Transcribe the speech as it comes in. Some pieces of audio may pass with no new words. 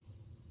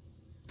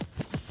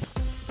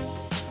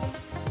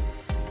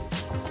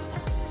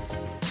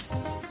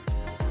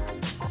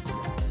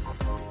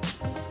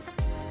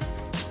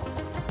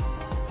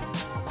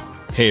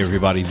Hey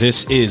everybody,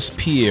 this is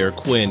Pierre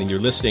Quinn, and you're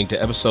listening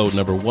to episode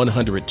number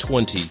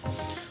 120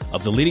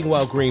 of the Leading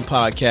While Green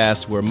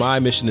podcast, where my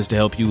mission is to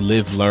help you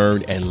live,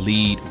 learn, and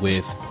lead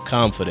with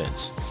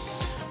confidence.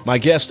 My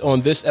guest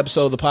on this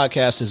episode of the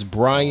podcast is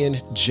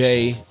Brian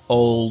J.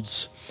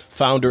 Olds,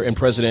 founder and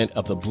president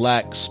of the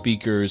Black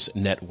Speakers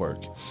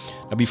Network.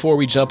 Now, before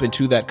we jump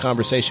into that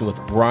conversation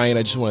with Brian,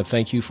 I just want to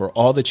thank you for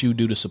all that you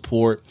do to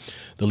support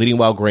the Leading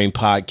While Green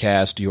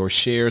podcast, your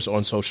shares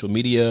on social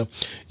media.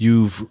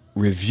 You've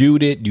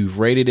reviewed it, you've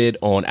rated it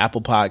on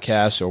Apple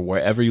Podcasts or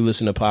wherever you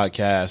listen to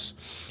podcasts.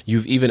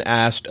 You've even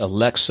asked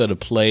Alexa to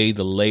play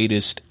the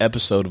latest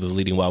episode of the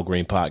Leading While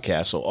Green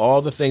podcast. So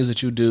all the things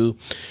that you do,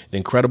 the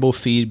incredible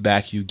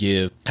feedback you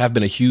give, have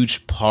been a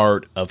huge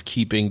part of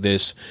keeping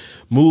this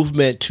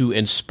movement to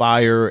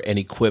inspire and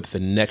equip the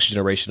next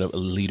generation of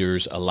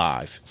leaders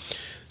alive.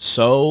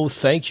 So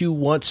thank you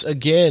once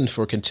again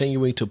for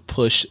continuing to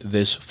push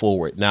this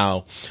forward.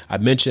 Now, I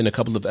mentioned a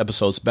couple of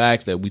episodes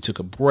back that we took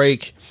a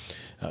break,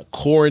 a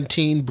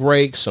quarantine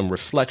break, some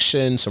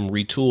reflection, some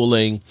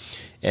retooling.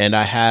 And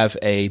I have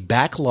a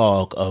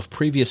backlog of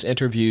previous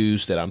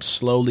interviews that I'm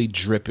slowly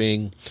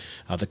dripping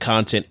the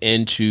content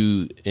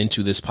into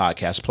this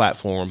podcast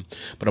platform.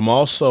 But I'm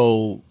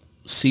also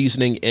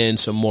seasoning in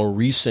some more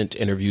recent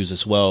interviews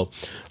as well,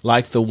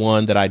 like the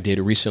one that I did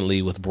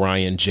recently with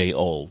Brian J.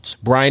 Olds.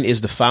 Brian is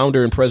the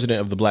founder and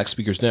president of the Black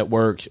Speakers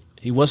Network.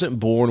 He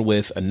wasn't born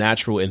with a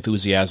natural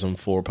enthusiasm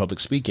for public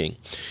speaking,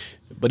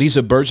 but he's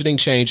a burgeoning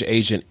change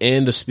agent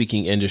in the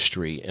speaking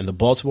industry, and the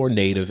Baltimore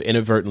native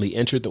inadvertently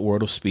entered the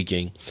world of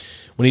speaking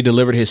when he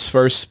delivered his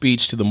first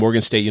speech to the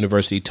Morgan State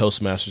University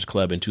Toastmasters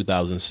Club in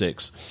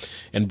 2006.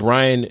 And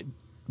Brian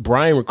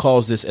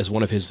recalls this as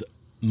one of his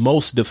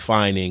most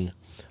defining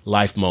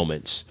life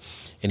moments.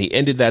 And he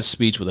ended that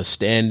speech with a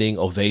standing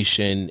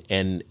ovation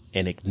and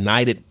an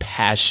ignited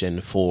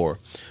passion for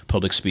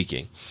public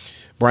speaking.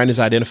 Brian is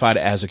identified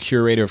as a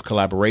curator of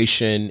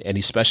collaboration, and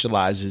he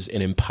specializes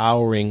in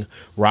empowering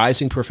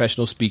rising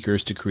professional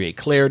speakers to create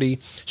clarity,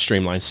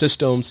 streamline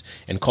systems,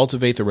 and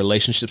cultivate the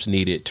relationships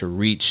needed to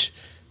reach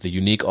the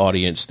unique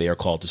audience they are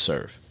called to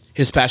serve.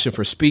 His passion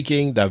for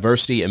speaking,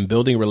 diversity, and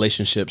building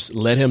relationships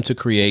led him to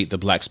create the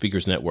Black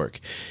Speakers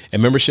Network, a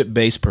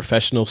membership-based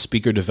professional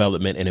speaker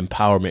development and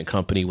empowerment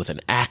company with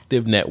an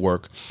active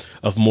network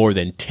of more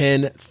than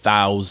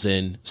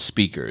 10,000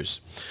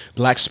 speakers.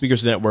 Black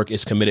Speakers Network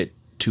is committed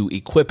to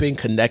equipping,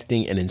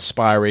 connecting, and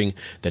inspiring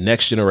the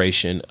next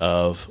generation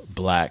of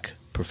Black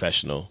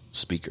professional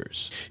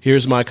speakers.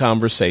 Here's my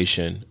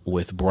conversation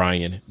with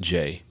Brian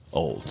J.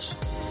 Olds.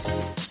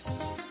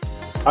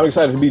 I'm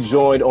excited to be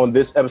joined on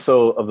this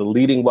episode of the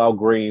Leading While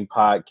Green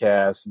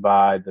podcast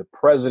by the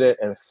president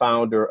and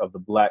founder of the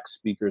Black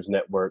Speakers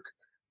Network,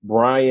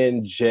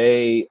 Brian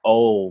J.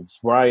 Olds.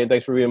 Brian,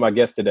 thanks for being my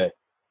guest today.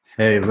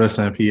 Hey,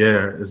 listen,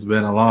 Pierre, it's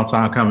been a long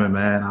time coming,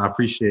 man. I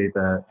appreciate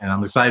that. And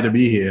I'm excited to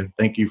be here.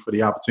 Thank you for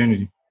the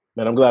opportunity.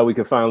 Man, I'm glad we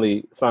could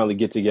finally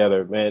get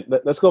together, man.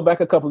 Let's go back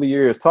a couple of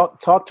years.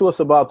 Talk to us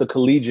about the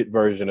collegiate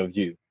version of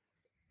you.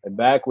 And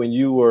back when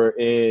you were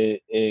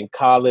in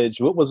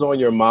college, what was on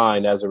your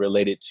mind as it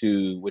related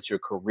to what your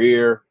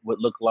career would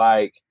look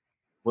like?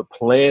 What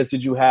plans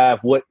did you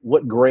have?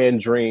 What grand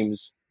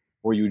dreams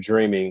were you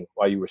dreaming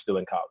while you were still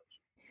in college?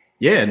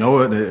 Yeah,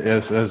 no,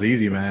 that's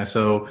easy, man.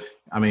 So,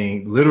 I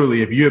mean,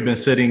 literally, if you had been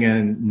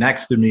sitting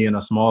next to me in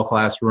a small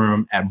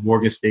classroom at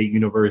Morgan State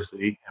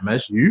University,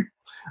 MSU,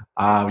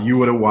 you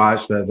would have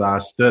watched as I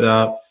stood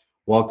up,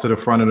 walked to the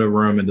front of the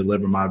room, and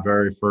delivered my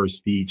very first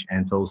speech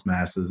in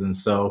Toastmasters. And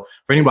so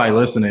for anybody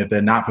listening, if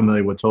they're not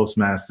familiar with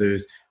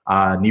Toastmasters,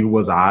 neither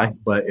was I,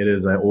 but it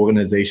is an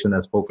organization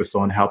that's focused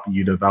on helping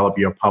you develop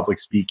your public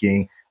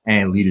speaking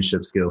and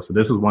leadership skills. So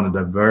this was one of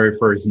the very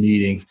first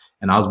meetings,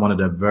 and I was one of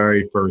the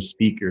very first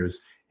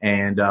speakers.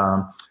 And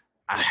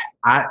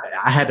I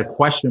had to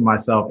question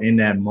myself in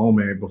that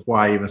moment before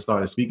I even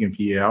started speaking,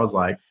 Pierre. I was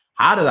like,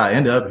 how did I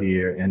end up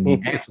here? And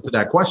the answer to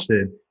that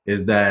question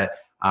is that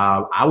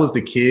I was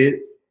the kid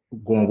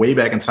going way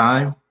back in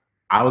time.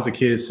 I was a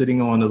kid sitting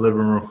on the living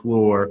room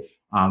floor,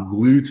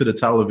 glued to the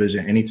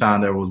television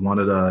anytime there was one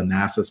of the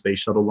NASA space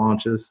shuttle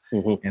launches.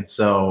 Mm-hmm. And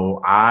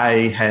so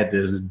I had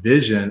this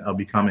vision of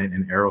becoming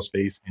an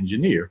aerospace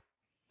engineer.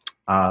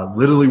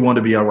 Literally wanted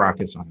to be a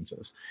rocket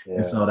scientist. Yeah.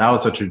 And so that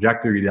was the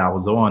trajectory that I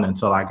was on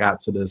until I got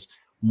to this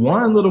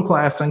one little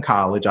class in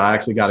college. I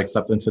actually got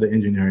accepted into the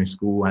engineering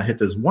school, and I hit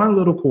this one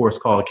little course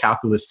called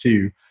Calculus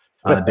 2.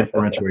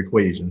 Differential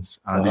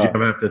equations. Did you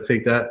ever have to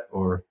take that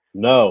or?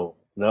 No.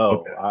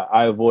 Okay.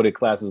 I avoided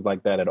classes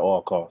like that at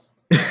all costs.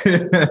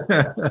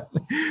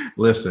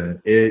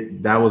 Listen,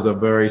 that was a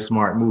very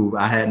smart move.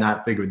 I had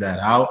not figured that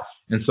out.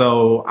 And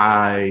so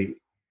I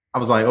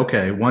was like,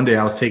 okay, one day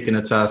I was taking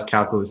a test,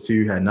 Calculus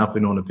 2, had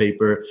nothing on the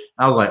paper.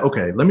 I was like,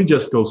 okay, let me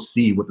just go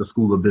see what the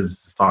School of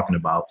Business is talking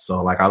about.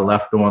 So like I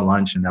left on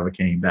lunch and never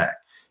came back.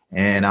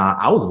 And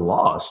I was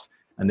lost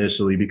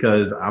initially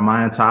because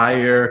my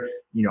entire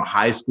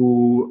high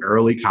school,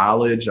 early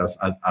college,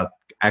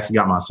 I actually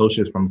got my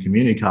associates from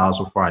community college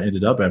before I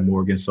ended up at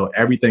Morgan. So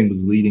everything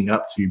was leading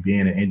up to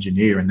being an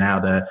engineer. And now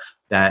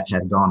that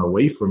had gone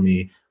away from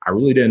me, I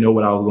really didn't know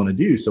what I was going to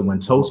do. So when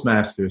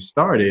Toastmasters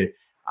started,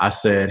 I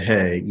said,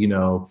 hey,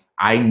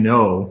 I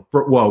know,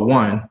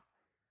 one,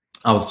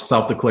 I was a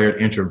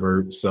self-declared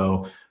introvert.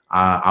 So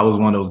I was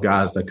one of those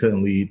guys that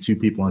couldn't lead two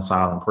people in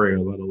silent prayer,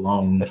 let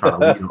alone try to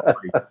lead a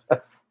audience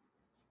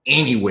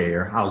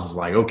anywhere. I was just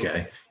like,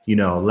 okay,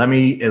 let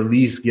me at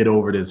least get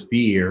over this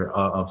fear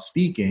of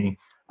speaking.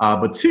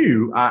 But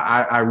two,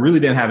 I really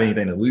didn't have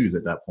anything to lose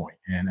at that point.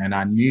 And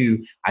I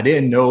knew I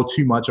didn't know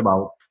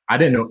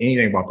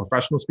anything about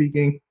professional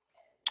speaking.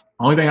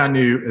 Only thing I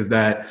knew is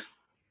that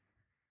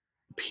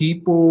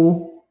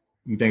people,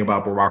 you think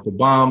about Barack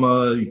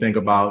Obama, you think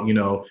about,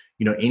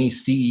 any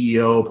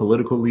CEO,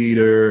 political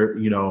leader,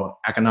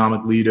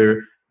 economic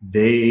leader,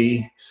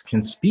 they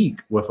can speak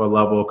with a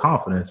level of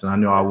confidence. And I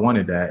know I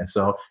wanted that. And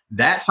so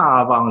that's how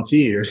I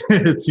volunteered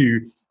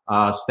to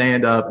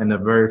stand up in the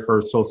very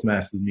first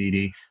Toastmasters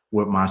meeting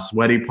with my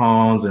sweaty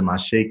palms and my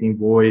shaking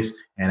voice.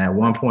 And at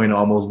one point,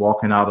 almost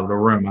walking out of the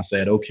room, I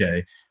said,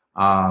 okay,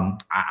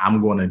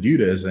 I'm going to do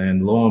this.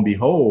 And lo and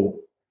behold,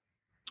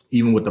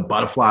 even with the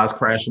butterflies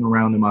crashing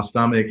around in my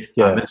stomach,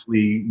 I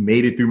eventually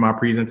made it through my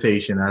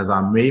presentation. As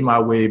I made my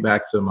way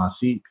back to my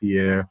seat,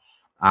 Pierre,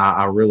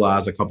 I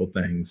realized a couple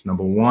things.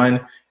 Number one,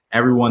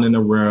 everyone in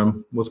the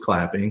room was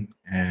clapping,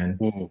 and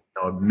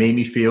it made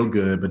me feel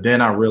good. But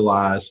then I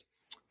realized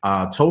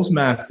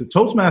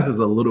Toastmasters is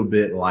a little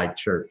bit like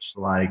church.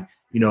 Like,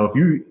 if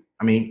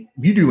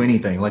you do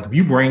anything, like if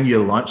you bring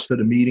your lunch to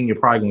the meeting, you're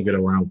probably going to get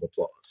a round of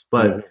applause.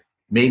 But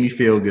made me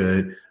feel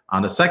good.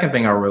 The second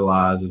thing I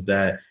realized is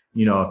that,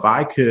 if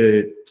I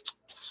could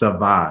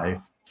survive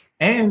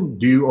and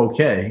do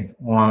okay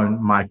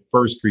on my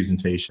first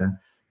presentation,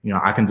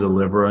 I can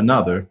deliver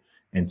another.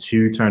 And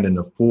 2 turned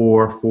into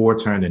 4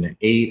 turned into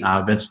 8.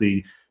 I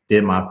eventually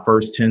did my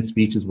first 10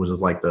 speeches, which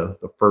is like the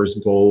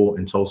first goal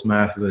in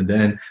Toastmasters. And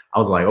then I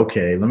was like,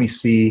 okay, let me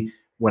see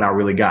what I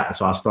really got. And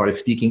so I started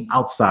speaking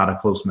outside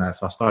of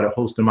Toastmasters. I started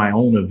hosting my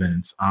own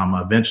events.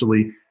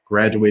 Eventually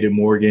graduated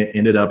Morgan,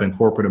 ended up in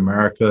corporate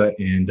America,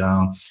 and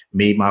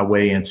made my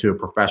way into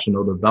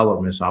professional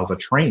development. So I was a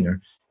trainer,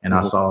 and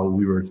I saw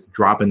we were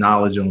dropping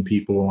knowledge on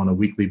people on a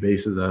weekly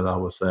basis, as I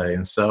would say.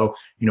 And so,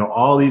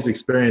 all these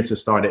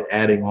experiences started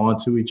adding on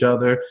to each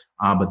other.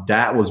 But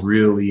that was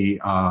really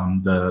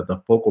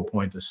the focal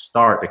point to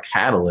start. The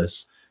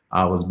catalyst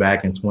was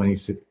back in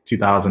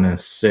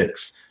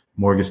 2006,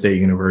 Morgan State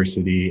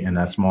University, in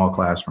that small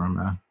classroom,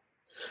 man.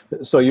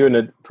 So you're in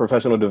the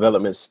professional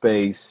development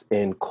space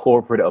in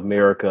corporate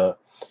America,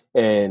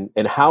 and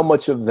how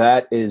much of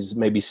that is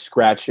maybe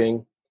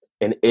scratching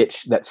an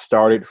itch that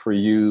started for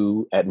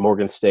you at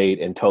Morgan State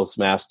and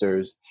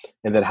Toastmasters,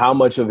 and then how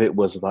much of it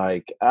was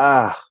like,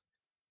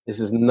 this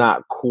is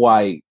not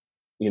quite,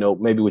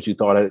 maybe what you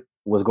thought it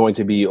was going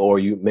to be, or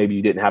maybe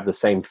you didn't have the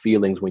same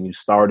feelings when you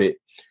started.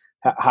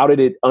 How did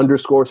it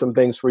underscore some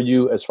things for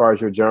you as far as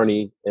your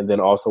journey, and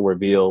then also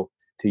reveal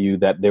to you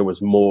that there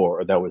was more,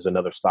 or that was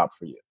another stop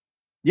for you?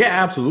 Yeah,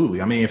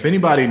 absolutely. I mean, if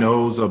anybody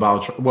knows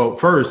about,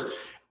 first,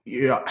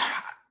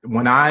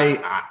 when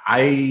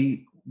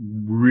I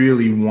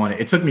really wanted,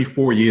 it took me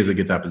 4 years to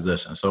get that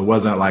position. So it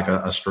wasn't like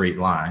a straight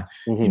line.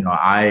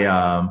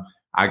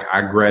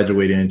 I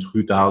graduated in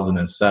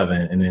 2007,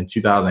 and in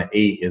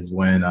 2008 is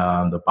when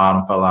the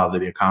bottom fell out of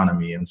the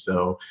economy. And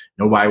so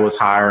nobody was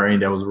hiring.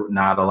 There was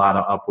not a lot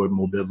of upward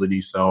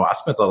mobility. So I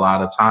spent a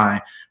lot of time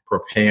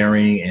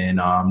preparing and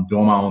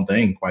doing my own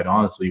thing, quite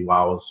honestly,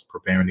 while I was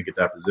preparing to get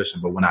that position.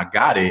 But when I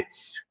got it,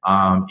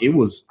 I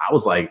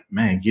was like,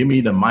 man, give me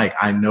the mic.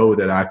 I know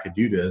that I could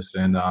do this.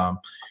 And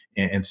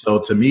so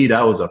to me,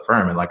 that was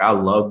affirming. Like, I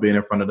love being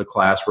in front of the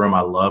classroom.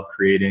 I love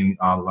creating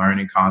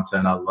learning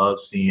content. I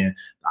love seeing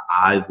the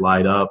eyes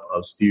light up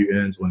of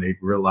students when they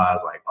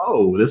realize, like,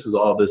 oh, this is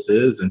all this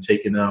is, and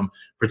taking them,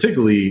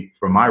 particularly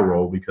for my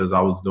role, because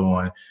I was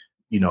doing,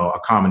 a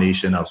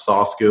combination of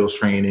soft skills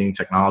training,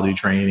 technology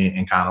training,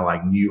 and kind of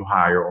like new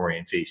hire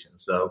orientation.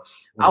 So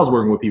I was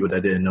working with people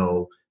that didn't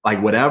know,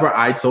 like, whatever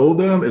I told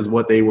them is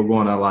what they were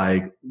going to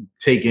like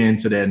take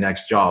into their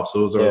next job. So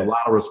it was a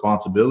lot of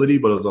responsibility,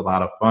 but it was a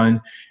lot of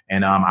fun.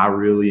 And I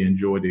really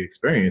enjoyed the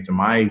experience. And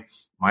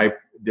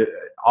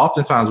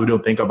oftentimes we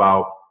don't think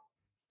about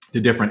the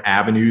different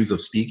avenues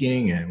of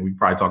speaking, and we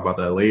probably talk about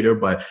that later,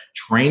 but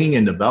training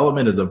and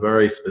development is a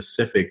very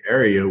specific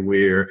area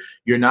where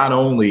you're not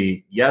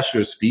only, yes,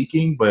 you're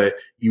speaking, but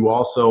you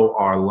also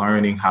are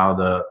learning how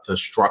to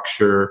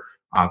structure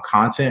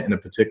content in a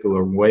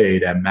particular way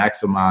that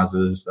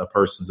maximizes a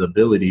person's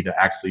ability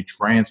to actually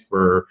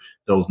transfer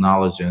those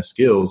knowledge and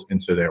skills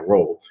into their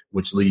role,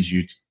 which leads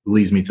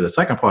me to the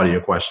second part of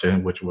your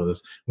question, which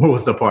was, what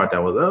was the part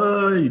that was,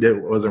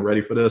 wasn't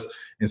ready for this?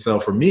 And so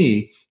for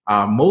me,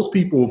 most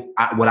people,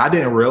 what I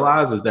didn't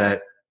realize is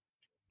that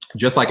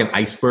just like an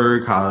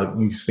iceberg, how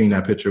you've seen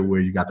that picture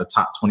where you got the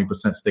top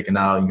 20% sticking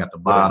out, and you got the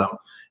bottom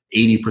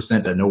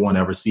 80% that no one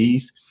ever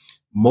sees.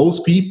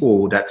 Most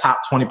people, that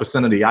top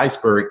 20% of the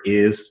iceberg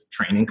is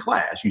training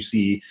class. You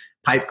see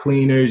pipe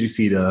cleaners, you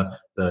see the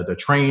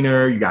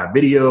trainer, you got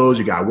videos,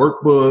 you got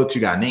workbooks,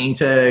 you got name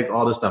tags,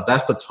 all this stuff.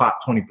 That's the top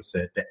 20%.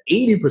 The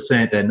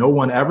 80% that no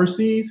one ever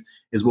sees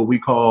is what we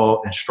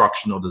call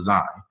instructional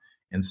design.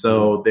 And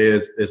so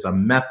there's a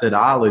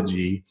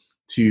methodology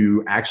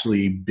to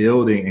actually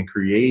building and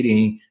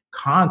creating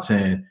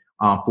content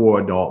for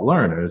adult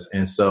learners.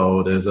 And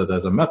so there's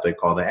a method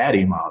called the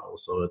ADDIE model.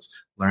 So it's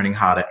learning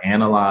how to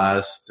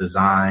analyze,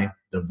 design,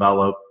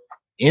 develop,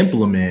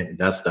 implement,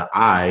 that's the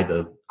eye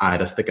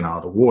that's sticking out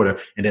of the water,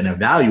 and then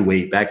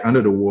evaluate back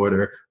under the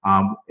water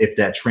if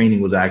that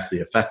training was actually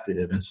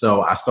effective. And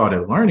so I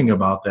started learning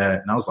about that,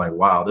 and I was like,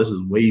 wow, this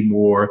is way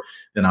more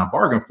than I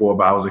bargained for,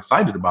 but I was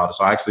excited about it.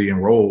 So I actually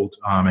enrolled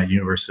at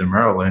University of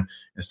Maryland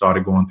and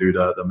started going through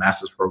the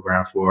master's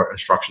program for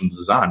instructional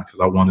design because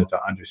I wanted to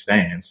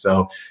understand.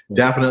 So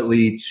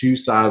definitely two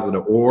sides of the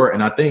oar.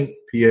 And I think,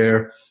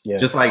 Pierre,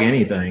 just like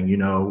anything,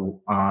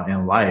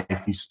 in life,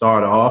 you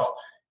start off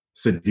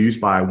seduced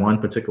by one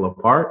particular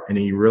part, and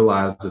then you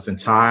realize this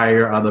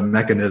entire other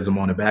mechanism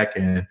on the back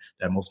end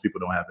that most people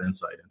don't have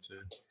insight into.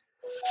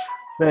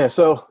 Man,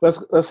 so let's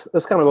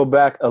kind of go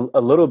back a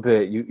little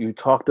bit. You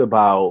talked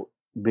about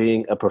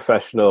being a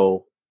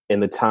professional in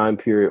the time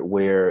period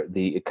where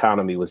the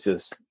economy was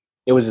just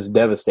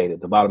devastated.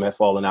 The bottom had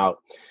fallen out.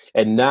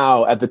 And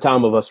now at the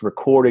time of us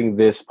recording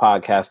this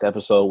podcast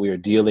episode, we are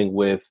dealing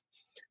with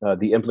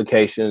the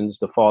implications,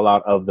 the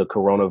fallout of the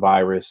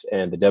coronavirus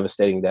and the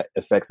devastating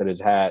effects that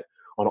it's had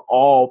on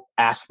all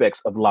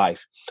aspects of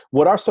life.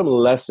 What are some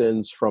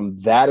lessons from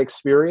that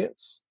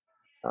experience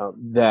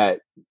that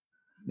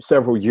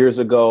several years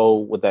ago,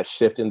 with that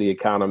shift in the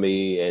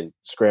economy and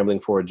scrambling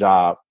for a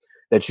job,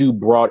 that you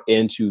brought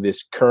into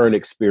this current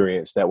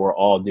experience that we're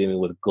all dealing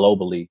with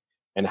globally,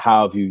 and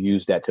how have you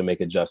used that to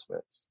make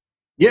adjustments?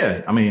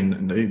 Yeah, I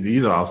mean,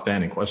 these are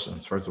outstanding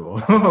questions, first of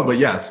all. But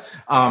yes,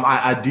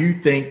 I do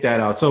think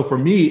that, so for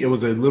me, it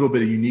was a little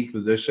bit of a unique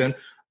position.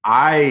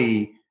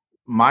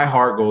 My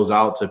heart goes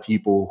out to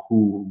people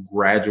who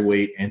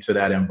graduate into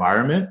that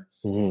environment,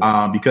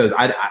 because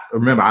I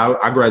remember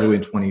I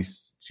graduated in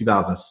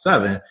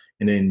 2007,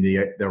 and then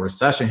the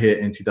recession hit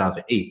in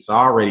 2008. So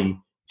I already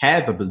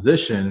had the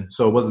position,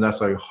 so it wasn't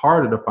necessarily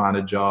harder to find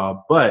a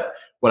job. But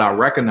what I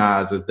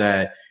recognize is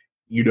that,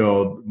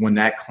 when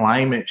that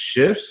climate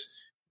shifts,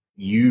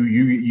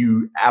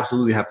 you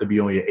absolutely have to be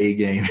on your A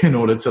game in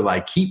order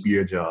to keep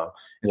your job.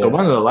 And so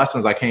one of the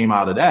lessons I came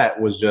out of that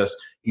was just,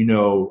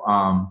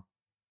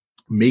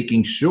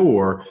 making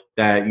sure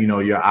that,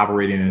 you're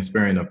operating in a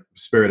spirit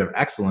of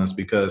excellence,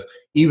 because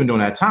even during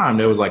that time,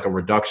 there was a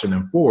reduction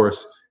in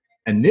force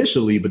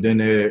initially, but then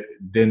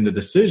the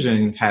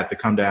decision had to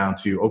come down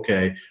to,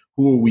 okay,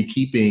 who are we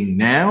keeping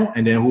now?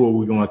 And then who are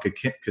we going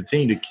to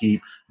continue to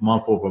keep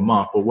month over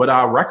month? But what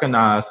I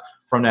recognized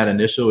from that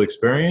initial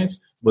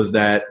experience was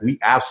that we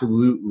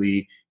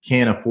absolutely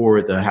can't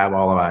afford to have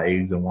all of our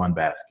eggs in one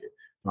basket.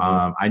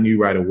 I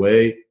knew right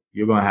away,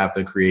 you're going to have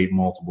to create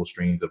multiple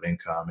streams of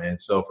income. And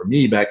so for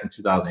me, back in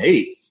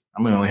 2008,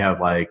 I'm going to only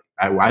have I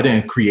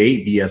didn't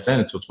create BSN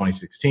until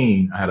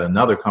 2016. I had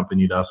another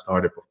company that I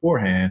started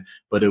beforehand,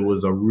 but it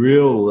was a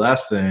real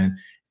lesson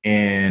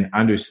in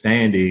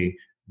understanding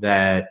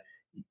that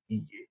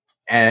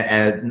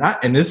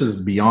and this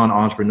is beyond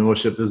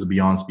entrepreneurship, this is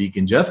beyond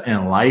speaking, just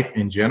in life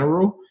in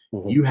general,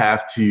 you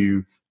have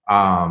to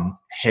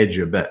hedge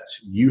your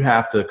bets. You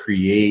have to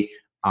create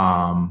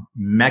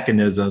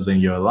mechanisms in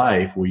your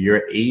life where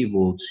you're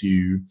able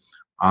to,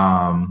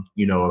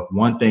 if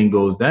one thing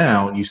goes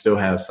down, you still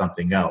have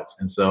something else.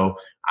 And so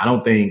I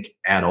don't think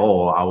at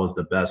all I was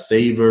the best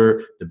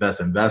saver, the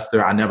best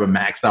investor. I never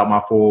maxed out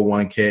my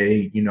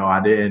 401k.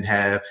 I didn't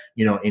have,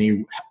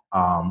 any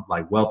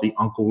wealthy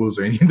uncles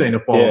or anything to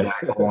fall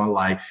back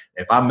on.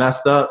 If I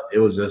messed up, it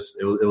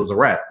was a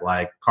wrap.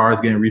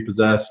 Cars getting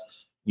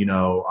repossessed,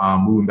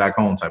 moving back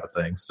home type of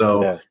thing.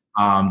 So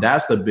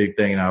that's the big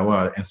thing I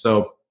want. And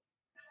so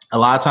a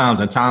lot of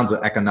times in times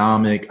of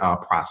economic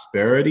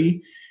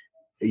prosperity,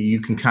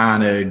 you can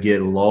kind of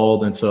get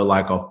lulled into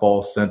a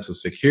false sense of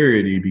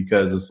security,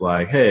 because it's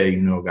hey,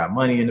 got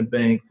money in the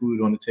bank,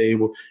 food on the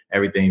table,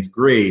 everything's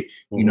great,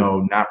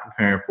 not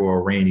preparing for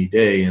a rainy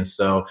day. And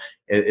so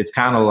it's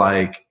kind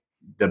of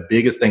the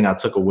biggest thing I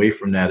took away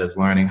from that is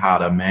learning how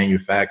to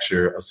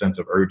manufacture a sense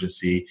of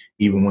urgency,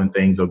 even when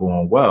things are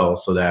going well,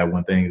 so that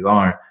when things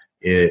aren't,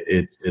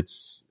 you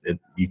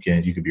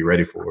can be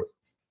ready for it.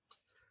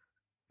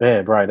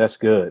 Man, Brian, that's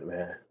good,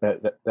 man.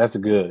 That's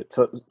good.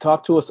 So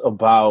talk to us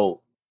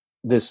about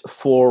this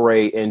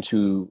foray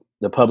into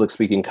the public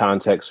speaking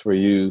context for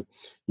you.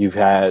 You've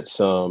had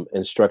some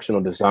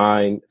instructional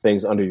design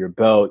things under your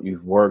belt.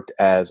 You've worked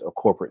as a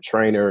corporate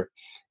trainer.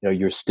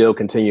 You're still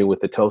continuing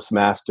with the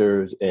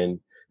Toastmasters and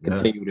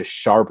continue to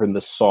sharpen the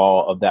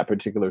saw of that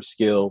particular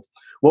skill.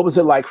 What was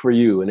it like for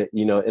you? And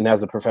and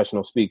as a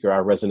professional speaker, I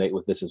resonate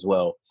with this as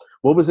well.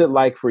 What was it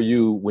like for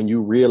you when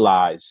you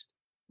realized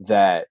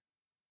that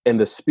in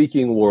the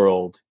speaking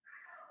world,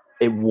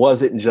 it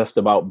wasn't just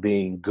about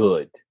being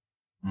good?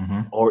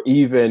 Or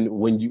even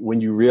when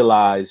you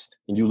realized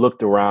and you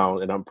looked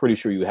around, and I'm pretty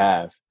sure you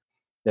have,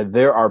 that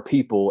there are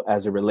people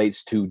as it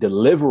relates to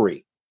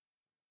delivery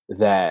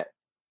that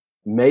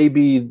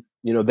maybe,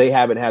 they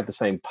haven't had the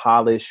same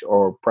polish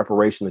or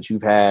preparation that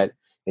you've had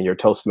in your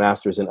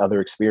Toastmasters and other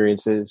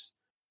experiences.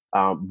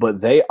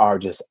 But they are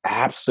just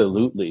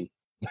absolutely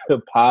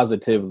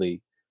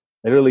positively,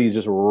 literally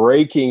just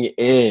raking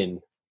in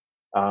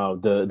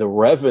the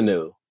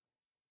revenue.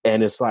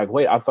 And it's like,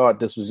 wait, I thought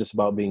this was just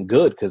about being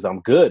good because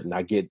I'm good and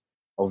I get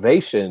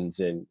ovations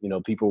and,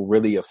 people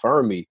really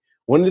affirm me.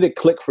 When did it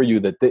click for you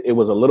that it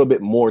was a little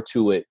bit more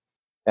to it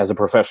as a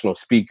professional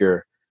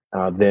speaker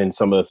than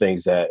some of the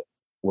things that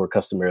we're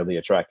customarily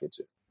attracted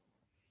to?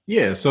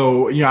 Yeah.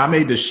 So, I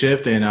made the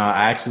shift and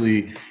I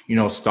actually,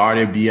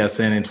 started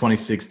BSN in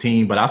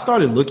 2016, but I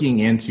started looking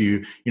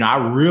into, I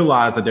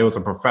realized that there was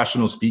a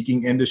professional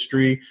speaking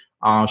industry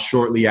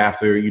shortly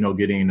after,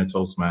 getting into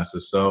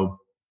Toastmasters. So,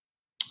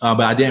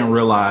 but I didn't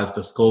realize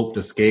the scope,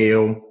 the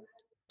scale.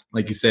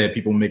 Like you said,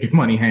 people making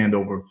money hand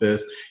over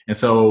fist. And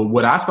so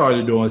what I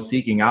started doing,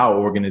 seeking out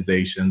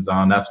organizations,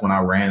 that's when I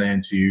ran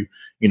into,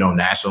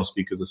 National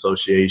Speakers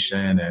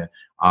Association and,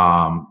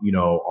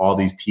 all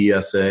these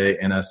PSA,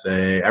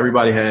 NSA,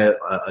 everybody had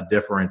a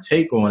different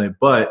take on it.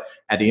 But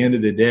at the end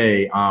of the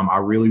day, I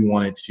really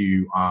wanted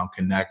to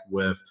connect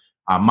with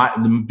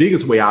the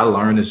biggest way I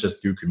learn is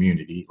just through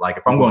community. Like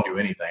if I'm going to do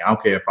anything, I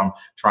don't care if I'm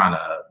trying to,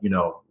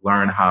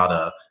 learn how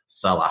to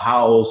sell a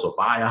house or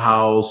buy a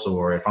house,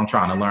 or if I'm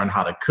trying to learn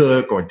how to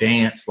cook or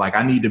dance, like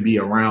I need to be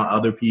around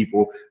other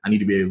people. I need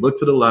to be able to look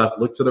to the left,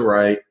 look to the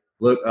right,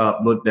 look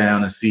up, look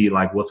down and see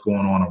like what's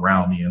going on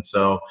around me. And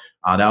so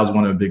that was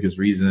one of the biggest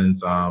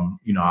reasons,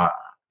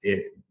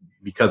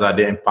 because I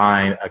didn't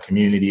find a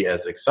community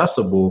as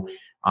accessible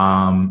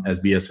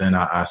as BSN,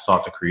 I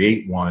sought to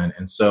create one.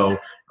 And so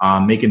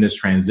making this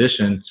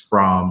transition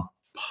from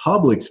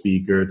public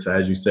speaker to,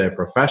 as you said,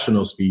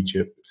 professional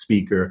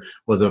speaker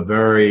was a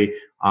very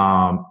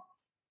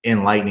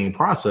enlightening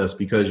process,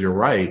 because you're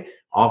right.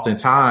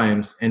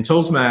 Oftentimes in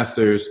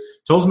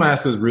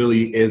Toastmasters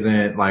really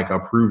isn't like a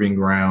proving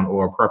ground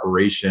or a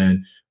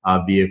preparation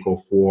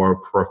vehicle for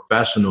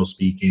professional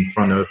speaking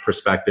from the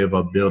perspective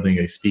of building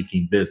a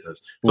speaking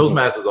business. Mm-hmm.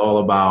 Toastmasters is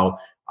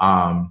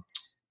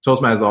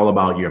all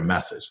about your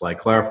message, like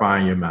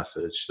clarifying your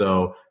message.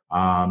 So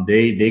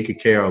they could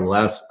care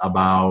less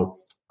about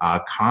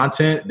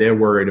content. They're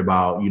worried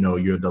about,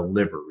 your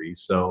delivery.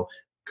 So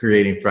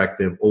creating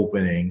effective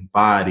opening,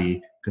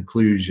 body,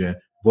 conclusion,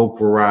 vocal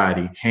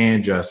variety,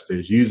 hand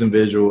gestures, using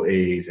visual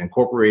aids,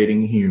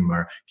 incorporating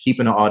humor,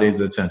 keeping the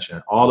audience's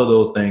attention. All of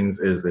those things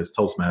is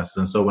Toastmasters.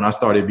 And so when I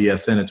started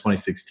BSN in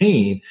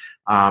 2016,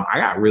 I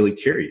got really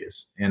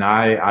curious, and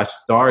I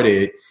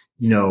started,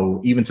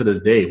 even to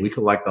this day, we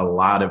collect a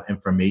lot of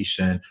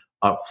information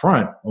up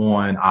front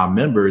on our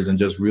members and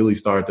just really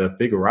start to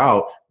figure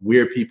out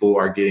where people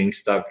are getting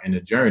stuck in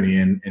the journey.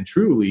 And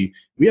truly,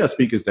 we have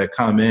speakers that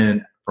come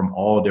in from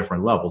all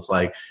different levels.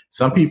 Like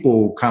some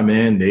people come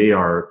in, they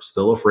are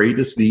still afraid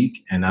to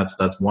speak. And that's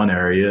one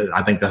area.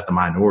 I think that's the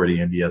minority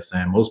in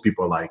BSN. Most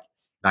people are like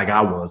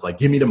I was like,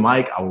 give me the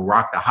mic. I will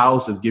rock the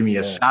house. Just give me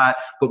a shot,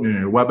 put me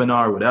in a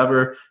webinar,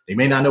 whatever. They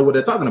may not know what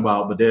they're talking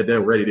about, but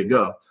they're ready to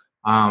go.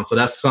 So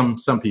that's some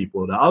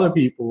people. The other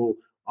people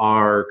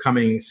are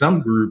coming,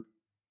 some group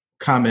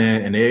come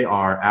in and they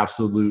are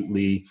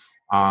absolutely,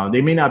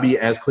 they may not be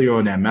as clear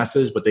on that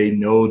message, but they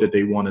know that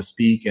they want to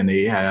speak and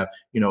they have,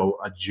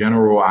 a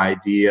general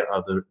idea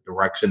of the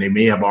direction. They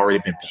may have already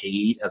been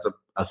paid as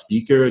a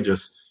speaker,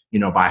 just,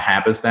 by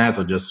happenstance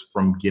or just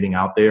from getting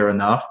out there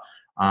enough.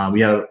 We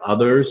have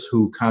others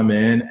who come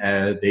in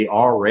as they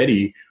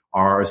already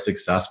are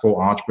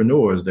successful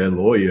entrepreneurs. They're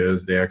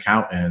lawyers, they're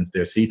accountants,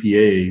 they're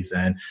CPAs,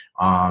 and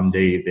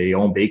they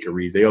own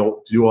bakeries. They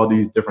do all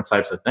these different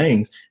types of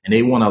things, and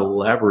they want to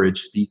leverage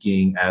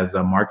speaking as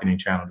a marketing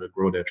channel to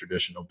grow their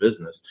traditional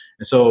business.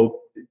 And so,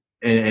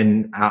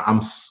 and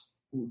I'm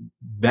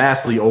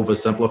vastly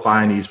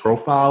oversimplifying these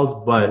profiles,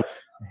 but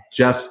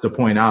just to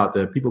point out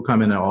that people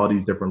come in at all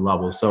these different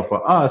levels. So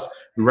for us,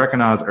 we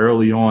recognized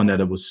early on that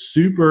it was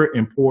super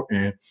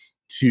important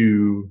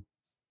to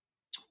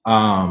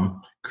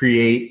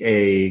create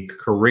a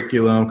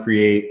curriculum,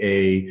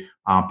 create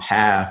a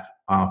path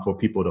for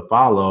people to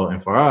follow.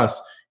 And for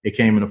us, it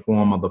came in the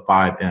form of the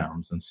 5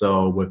 M's. And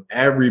so with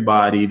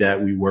everybody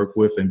that we work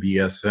with in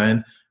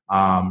BSN,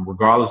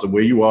 regardless of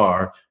where you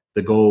are,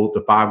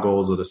 the 5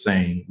 goals are the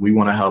same. We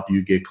want to help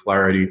you get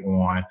clarity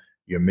on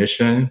your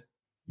mission,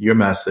 your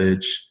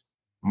message,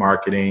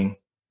 marketing,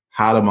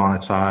 how to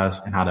monetize,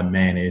 and how to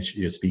manage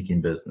your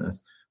speaking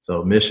business.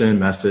 So mission,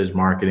 message,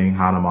 marketing,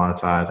 how to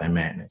monetize, and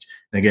manage.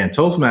 And again,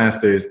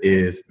 Toastmasters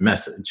is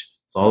message.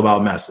 It's all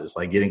about message,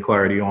 like getting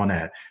clarity on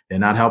that. They're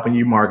not helping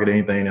you market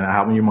anything. They're not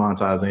helping you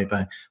monetize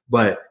anything.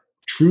 But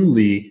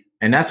truly,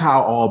 and that's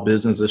how all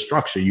business is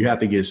structured. You have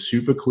to get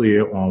super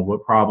clear on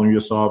what problem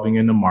you're solving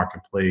in the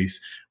marketplace.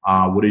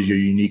 What is your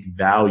unique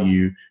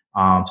value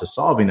to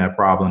solving that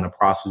problem, the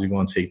process you're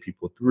going to take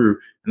people through.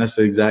 And that's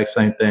the exact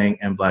same thing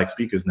in Black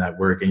Speakers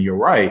Network. And you're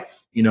right.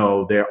 You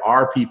know, there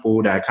are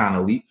people that kind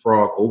of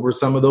leapfrog over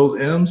some of those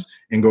M's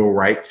and go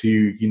right to,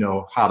 you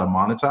know, how to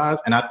monetize.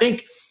 And I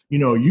think, you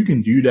know, you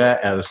can do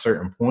that at a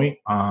certain point.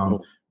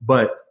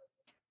 But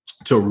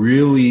to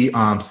really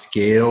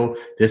scale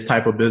this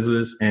type of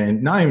business,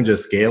 and not even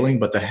just scaling,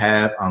 but to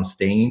have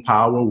staying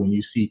power when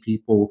you see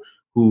people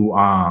who,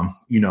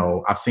 you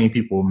know, I've seen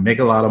people make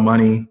a lot of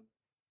money,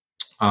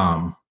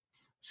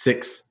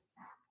 6,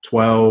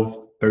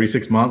 12,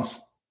 36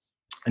 months,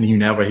 and you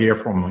never hear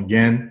from them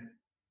again.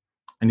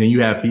 And then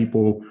you have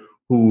people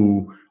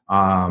who,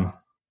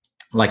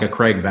 like a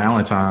Craig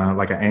Valentine,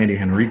 like an Andy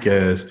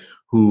Henriquez,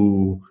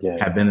 who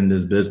have been in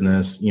this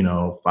business, you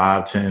know,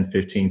 5, 10,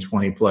 15,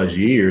 20 plus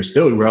years,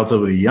 still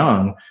relatively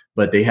young,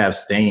 but they have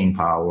staying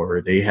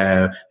power. They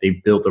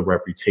built a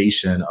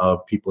reputation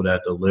of people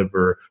that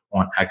deliver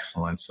on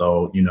excellence.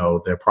 So, you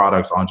know, their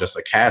products aren't just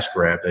a cash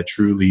grab. They're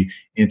truly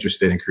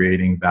interested in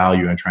creating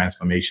value and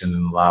transformation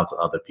in the lives of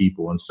other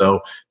people. And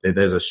so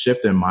there's a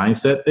shift in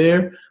mindset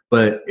there,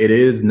 but it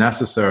is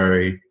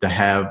necessary to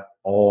have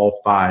all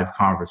 5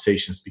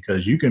 conversations,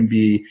 because you can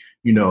be,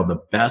 you know, the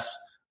best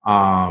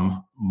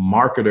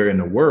marketer in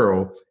the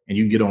world, and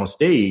you get on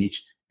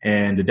stage,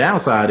 and the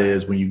downside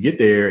is when you get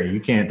there and you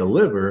can't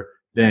deliver,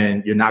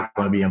 then you're not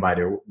going to be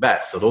invited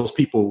back. So those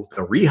people,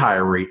 the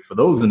rehire rate for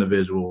those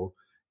individuals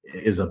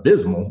is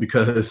abysmal,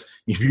 because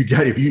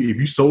if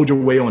you sold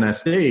your way on that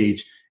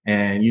stage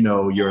and, you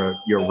know, your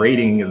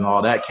rating and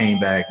all that came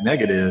back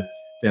negative,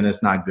 then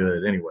it's not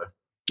good anyway.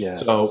 Yeah.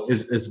 So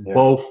it's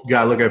both, you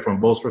got to look at it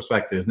from both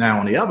perspectives. Now,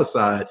 on the other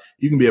side,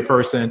 you can be a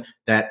person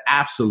that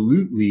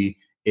absolutely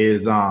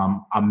is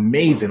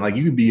amazing. Like,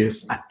 you could be an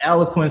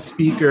eloquent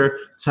speaker,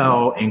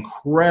 tell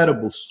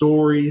incredible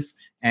stories,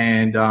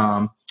 and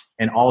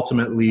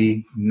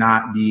ultimately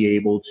not be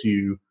able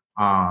to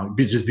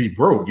just be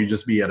broke. You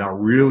just be a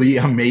really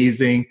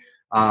amazing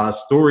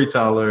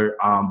storyteller,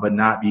 but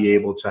not be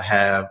able to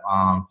have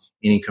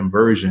any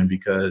conversion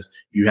because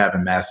you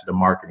haven't mastered the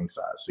marketing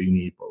side. So you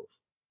need both.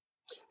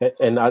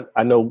 And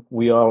I know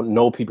we all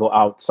know people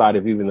outside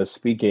of even the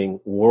speaking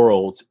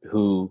world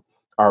who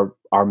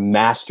are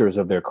masters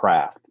of their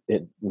craft,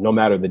 no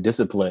matter the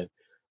discipline,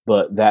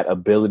 but that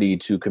ability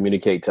to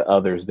communicate to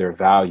others their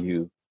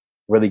value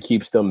really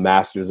keeps them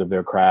masters of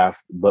their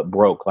craft, but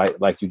broke,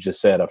 like you just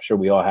said. I'm sure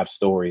we all have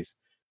stories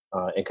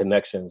and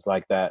connections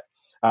like that.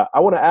 I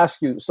want to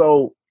ask you,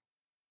 so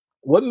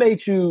what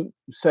made you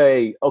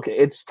say, okay,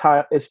 it's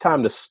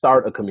time to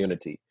start a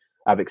community?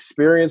 I've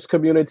experienced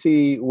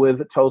community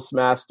with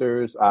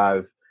Toastmasters.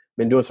 I've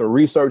been doing some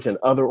research in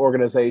other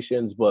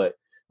organizations, but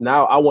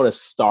now I want to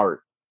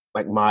start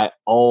like my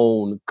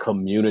own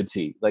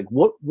community. Like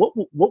what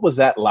was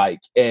that like?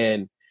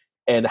 And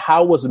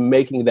how was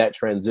making that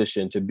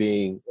transition to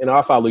being, and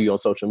I follow you on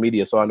social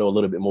media, so I know a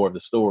little bit more of the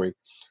story,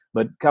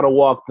 but kind of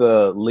walk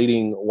the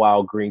Leading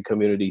While Green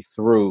community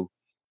through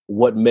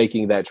what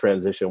making that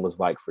transition was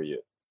like for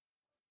you.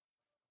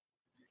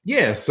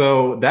 Yeah,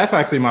 so that's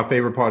actually my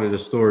favorite part of the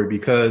story,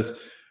 because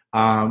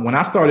when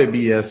I started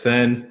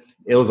BSN,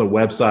 it was a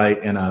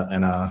website and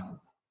a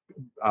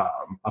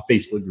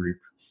Facebook group,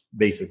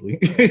 basically.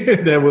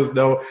 There was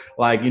no,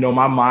 like, you know,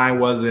 my mind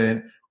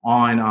wasn't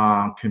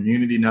on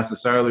community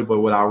necessarily,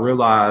 but what I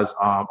realized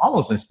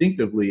almost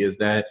instinctively is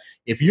that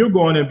if you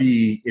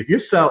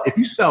sell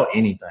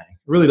anything, it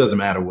really doesn't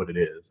matter what it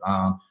is.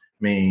 I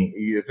mean,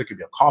 it could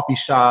be a coffee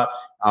shop,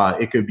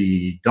 it could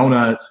be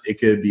donuts, it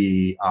could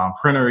be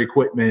printer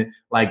equipment.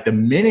 Like, the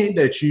minute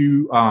that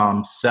you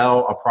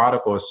sell a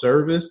product or a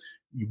service,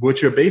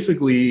 what you're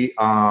basically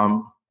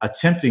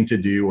attempting to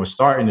do or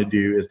starting to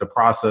do is the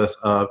process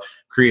of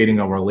creating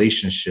a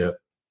relationship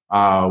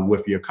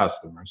with your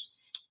customers.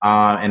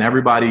 And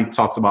everybody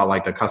talks about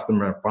like the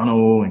customer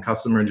funnel and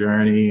customer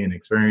journey and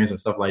experience and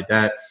stuff like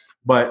that.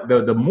 But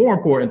the more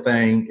important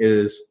thing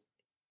is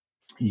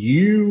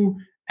you,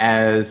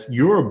 as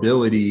your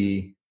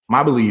ability.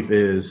 My belief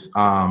is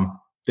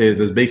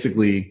there's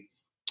basically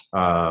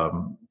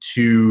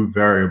 2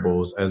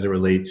 variables as it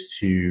relates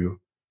to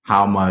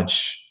how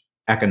much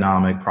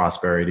economic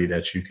prosperity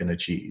that you can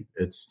achieve.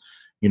 It's,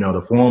 you know,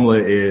 the formula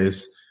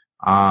is,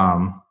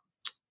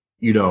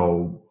 you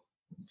know,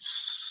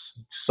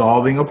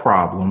 solving a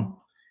problem,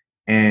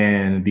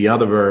 and the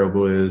other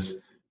variable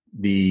is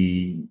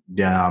the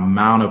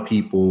amount of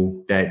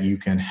people that you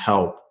can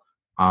help,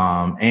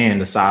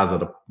 and the size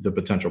of the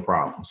potential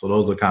problem. So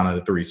those are kind of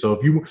the 3. So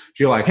if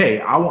you're like,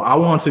 hey, I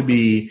want to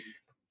make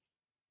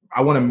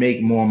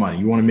more money.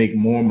 You want to make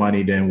more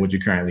money than what you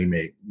currently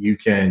make. You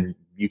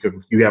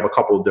have a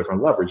couple of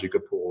different levers you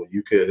could pull.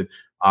 You could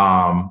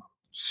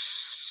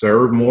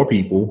serve more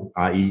people,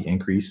 i.e.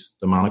 increase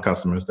the amount of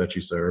customers that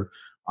you serve.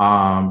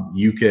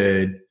 You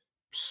could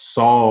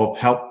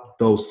help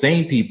those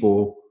same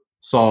people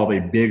solve a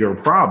bigger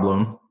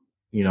problem,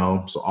 you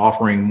know, so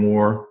offering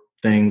more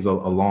things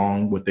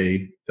along with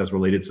that's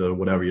related to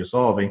whatever you're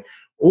solving,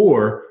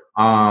 or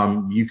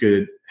you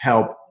could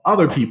help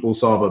other people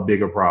solve a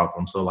bigger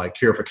problem. So like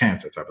cure for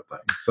cancer type of thing.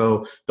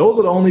 So those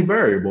are the only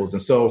variables.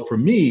 And so for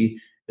me,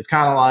 it's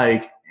kind of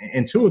like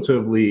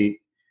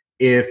intuitively,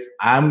 if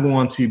I'm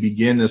going to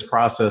begin this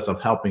process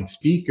of helping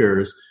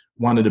speakers,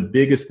 one of the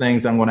biggest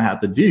things I'm going to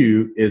have to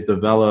do is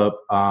develop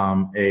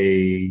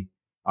a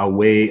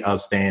way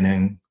of staying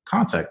in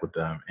contact with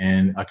them.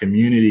 And a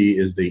community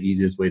is the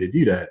easiest way to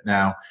do that.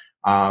 Now,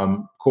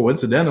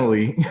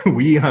 coincidentally,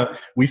 we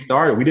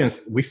started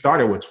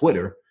with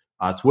Twitter.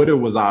 Twitter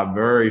was our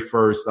very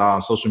first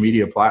social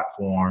media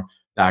platform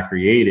that I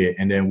created,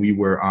 and then we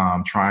were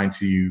trying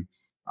to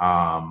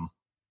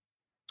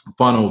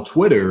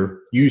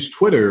use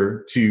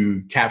Twitter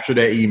to capture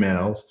their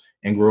emails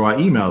and grow our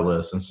email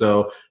list. And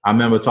so I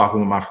remember talking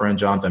with my friend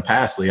Jonathan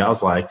Pasley. I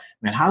was like,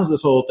 man, how does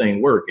this whole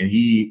thing work? And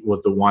he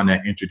was the one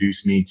that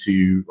introduced me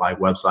to like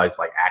websites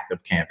like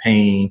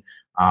ActiveCampaign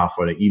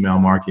for the email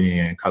marketing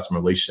and customer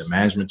relationship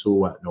management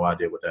tool. I had no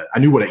idea what that. I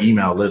knew what an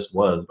email list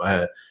was, but I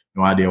had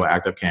no idea what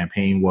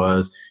ActiveCampaign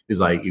was. He's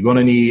like, you're going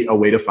to need a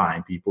way to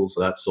find people. So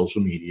that's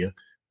social media.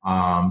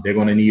 They're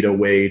going to need a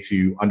way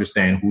to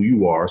understand who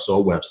you are. So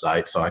a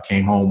website. So I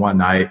came home one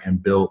night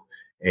and built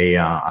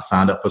I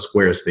signed up for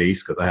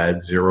Squarespace because I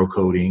had zero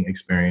coding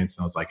experience.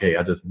 And I was like, hey,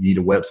 I just need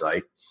a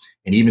website.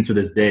 And even to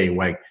this day,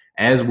 like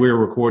as we're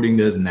recording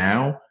this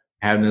now,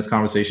 having this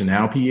conversation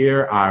now,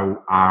 Pierre,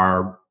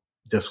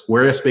 the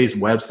Squarespace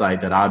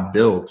website that I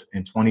built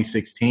in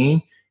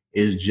 2016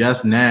 is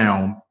just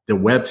now, the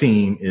web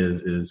team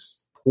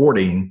is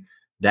porting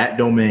that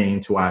domain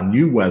to our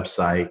new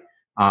website,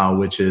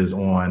 which is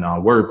on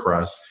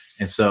WordPress.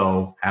 And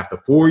so after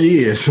 4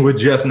 years, we're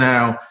just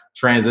now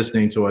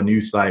transitioning to a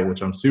new site,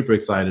 which I'm super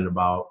excited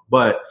about.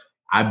 But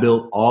I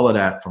built all of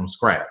that from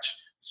scratch.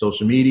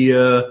 Social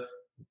media,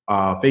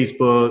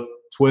 Facebook,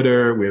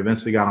 Twitter. We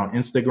eventually got on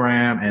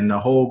Instagram. And the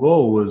whole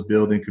goal was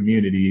building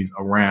communities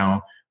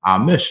around our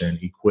mission: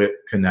 equip,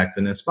 connect,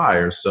 and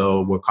inspire.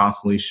 So we're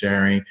constantly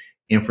sharing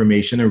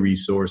information and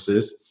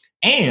resources.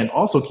 And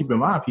also keep in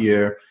mind,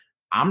 Pierre,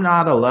 I'm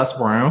not a Les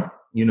Brown.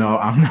 You know,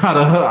 I'm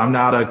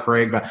not a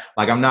Craig.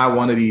 Like, I'm not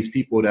one of these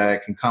people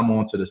that can come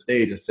onto the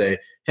stage and say,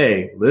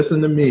 hey,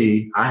 listen to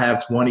me. I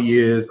have 20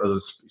 years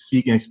of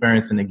speaking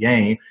experience in the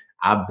game.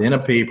 I've been a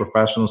paid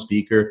professional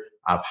speaker.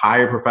 I've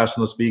hired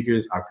professional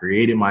speakers. I've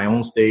created my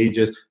own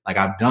stages. Like,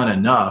 I've done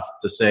enough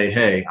to say,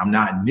 hey, I'm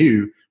not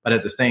new. But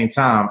at the same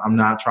time, I'm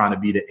not trying to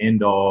be the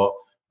end all,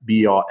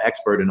 be all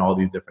expert in all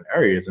these different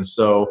areas. And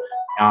so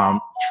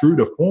true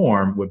to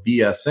form with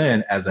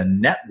BSN as a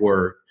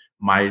network,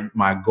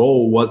 my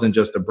goal wasn't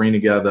just to bring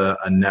together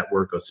a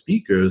network of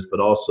speakers, but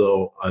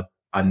also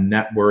a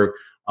network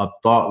of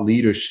thought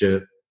leaders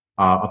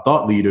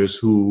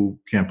who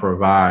can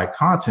provide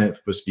content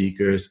for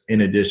speakers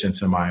in addition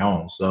to my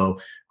own. So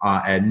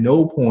at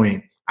no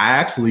point, I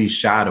actually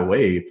shied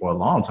away for a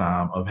long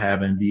time of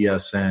having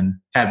BSN,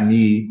 have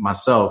me,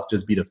 myself,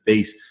 just be the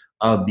face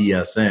of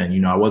BSN. You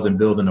know, I wasn't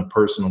building a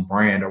personal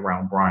brand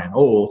around Brian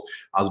Oles.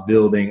 I was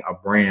building a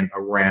brand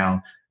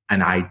around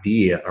an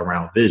idea,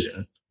 around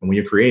vision. And when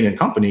you're creating a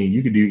company,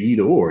 you can do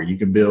either or. You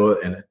can build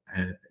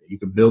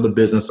a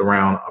business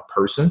around a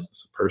person.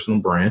 It's a personal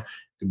brand.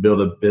 You can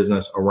build a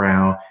business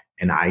around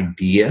an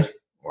idea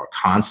or a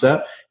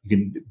concept. You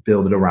can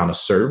build it around a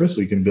service,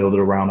 or you can build it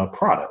around a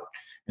product.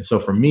 And so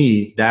for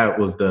me, that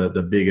was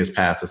the biggest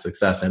path to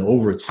success. And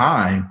over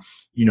time,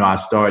 you know, I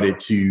started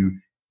to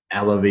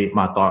elevate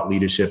my thought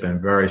leadership in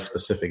very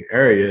specific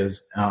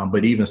areas.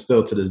 But even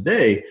still to this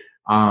day,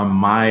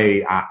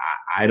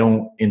 I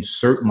don't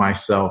insert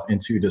myself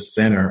into the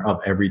center of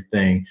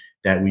everything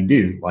that we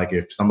do. Like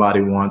if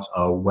somebody wants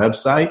a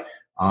website,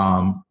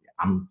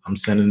 I'm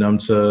sending them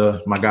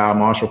to my guy,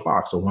 Marshall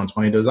Fox, or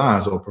 120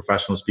 Designs, or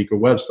Professional Speaker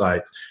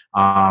Websites.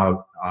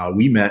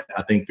 We met,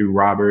 I think, through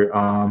Robert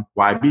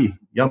YB,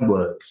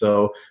 Youngblood.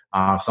 So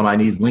if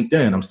somebody needs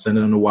LinkedIn, I'm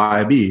sending them to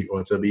YB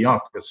or to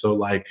Bianca. So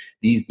like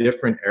these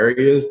different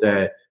areas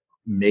that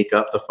make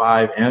up the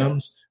 5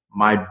 M's,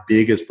 my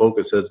biggest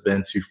focus has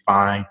been to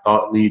find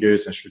thought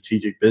leaders and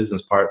strategic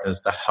business partners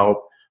to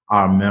help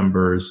our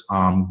members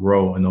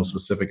grow in those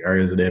specific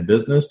areas of their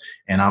business.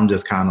 And I'm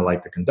just kind of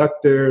like the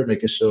conductor,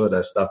 making sure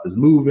that stuff is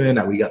moving,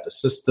 that we got the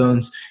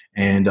systems,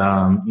 and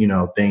you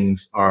know,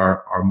 things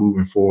are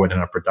moving forward in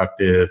a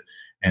productive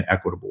and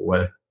equitable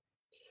way.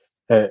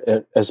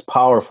 It's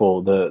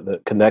powerful,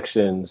 the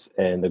connections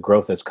and the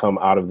growth that's come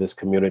out of this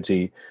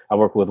community. I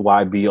work with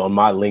YB on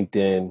my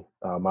LinkedIn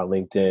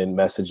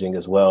messaging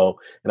as well.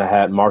 And I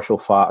had Marshall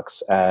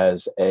Fox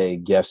as a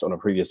guest on a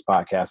previous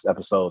podcast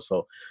episode.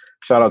 So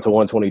shout out to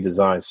 120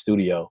 Design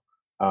Studio.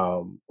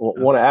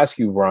 Want to ask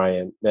you,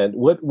 Brian, man,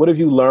 what have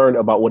you learned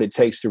about what it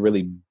takes to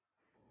really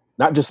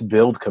not just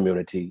build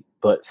community,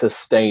 but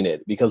sustain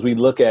it? Because as we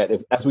look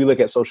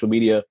at social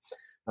media,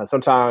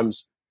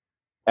 sometimes,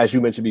 as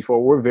you mentioned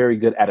before, we're very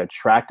good at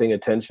attracting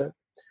attention,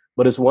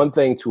 but it's one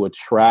thing to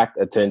attract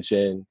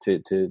attention,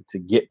 to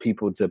get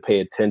people to pay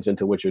attention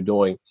to what you're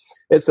doing.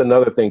 It's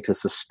another thing to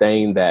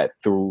sustain that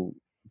through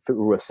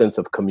a sense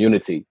of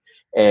community.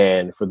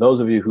 And for those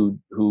of you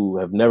who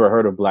have never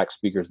heard of Black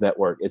Speakers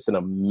Network, it's an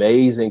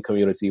amazing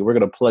community. We're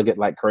going to plug it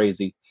like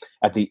crazy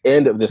at the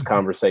end of this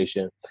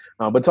conversation.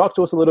 But talk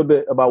to us a little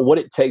bit about what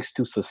it takes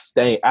to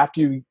sustain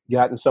after you've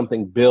gotten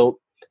something built,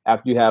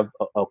 after you have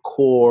a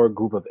core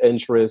group of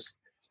interests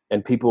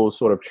and people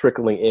sort of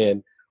trickling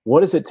in. What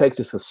does it take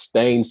to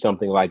sustain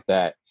something like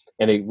that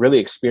and really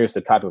experience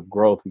the type of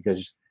growth?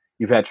 Because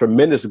you've had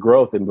tremendous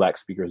growth in Black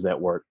Speakers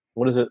Network.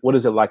 What is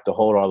it like to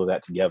hold all of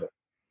that together?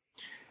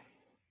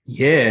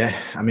 Yeah,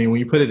 I mean, when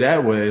you put it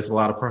that way, it's a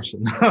lot of pressure.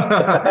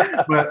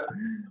 but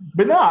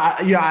no,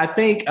 I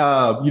think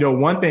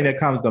one thing that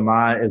comes to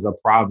mind is a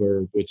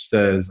proverb which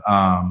says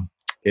I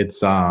think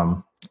it's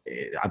an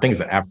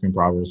African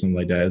proverb or something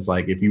like that. It's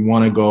like, if you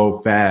want to go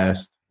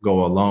fast,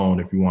 go alone.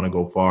 If you want to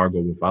go far, go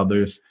with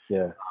others.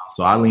 Yeah.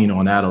 So I lean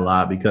on that a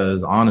lot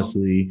because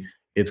honestly,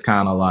 it's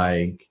kind of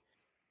like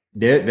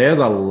there's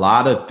a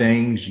lot of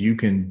things you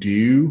can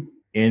do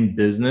in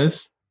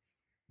business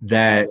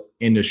that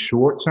in the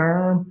short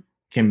term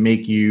can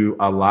make you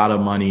a lot of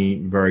money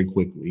very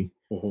quickly.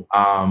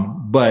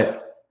 Mm-hmm.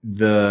 But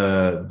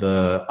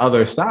the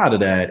other side of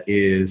that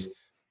is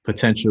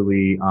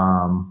potentially,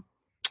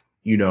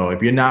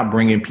 if you're not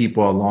bringing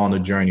people along the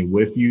journey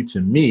with you,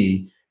 to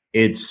me,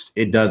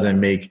 it doesn't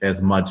make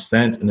as much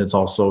sense. And it's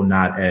also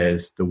not,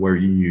 as the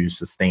word you use,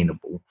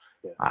 sustainable.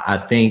 Yeah. I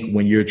think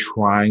when you're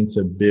trying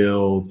to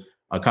build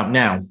a company,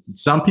 now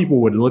some people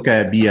would look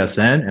at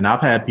BSN, and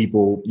I've had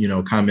people,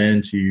 come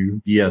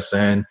into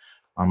BSN.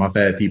 I've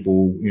had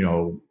people,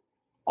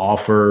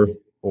 offer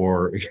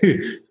or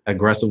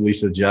aggressively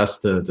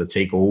suggest to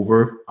take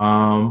over,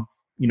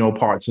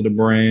 parts of the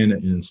brand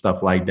and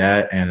stuff like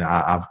that. And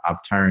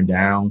I've turned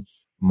down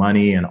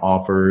money and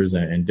offers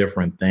and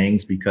different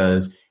things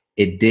because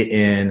it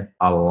didn't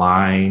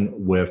align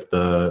with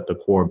the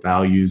core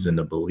values and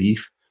the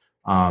belief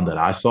that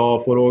I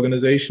saw for the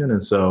organization.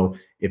 And so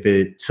if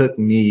it took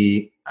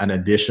me an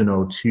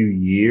additional 2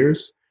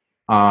 years,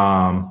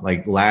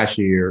 like last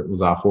year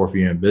was our 4th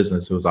year in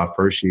business. It was our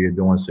first year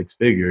doing 6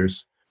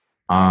 figures.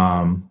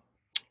 A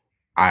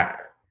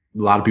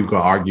lot of people could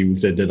argue we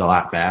did a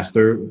lot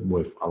faster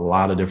with a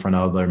lot of different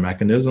other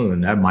mechanisms,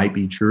 and that might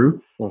be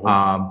true.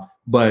 Mm-hmm.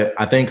 But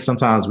I think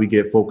sometimes we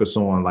get focused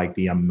on like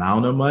the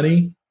amount of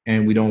money,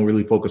 and we don't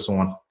really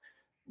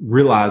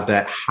realize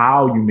that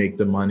how you make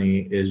the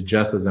money is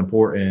just as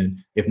important,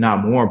 if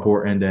not more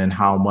important, than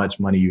how much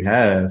money you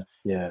have.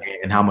 Yeah.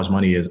 And how much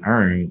money is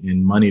earned,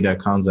 and money that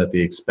comes at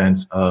the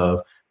expense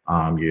of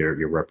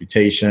your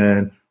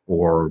reputation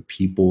or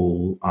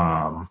people,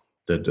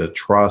 the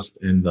trust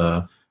and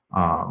the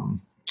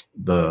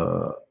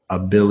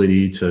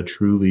ability to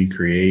truly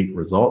create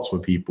results for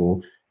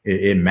people.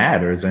 It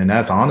matters. And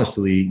that's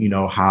honestly,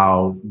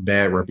 how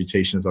bad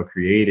reputations are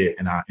created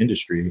in our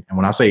industry. And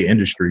when I say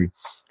industry,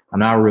 I'm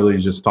not really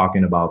just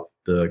talking about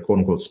the quote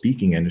unquote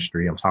speaking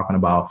industry. I'm talking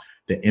about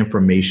the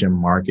information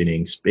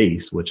marketing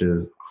space, which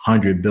is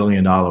 $100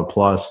 billion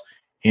plus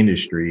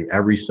industry.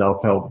 Every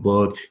self-help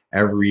book,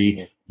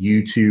 every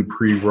YouTube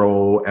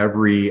pre-roll,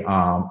 every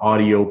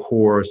audio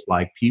course,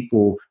 like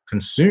people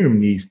consume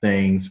these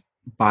things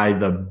by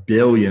the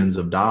billions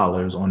of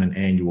dollars on an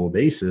annual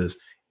basis.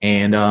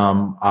 And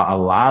a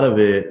lot of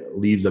it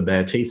leaves a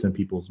bad taste in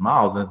people's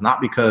mouths. And it's not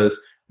because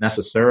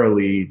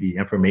necessarily the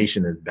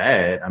information is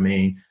bad. I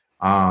mean,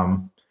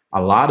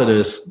 a lot of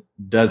this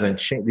doesn't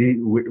change.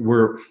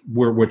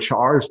 We're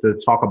charged to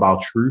talk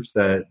about truths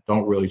that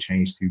don't really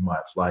change too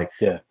much. Like,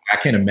 yeah. I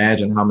can't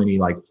imagine how many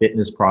like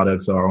fitness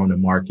products are on the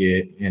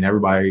market, and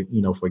everybody,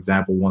 for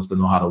example, wants to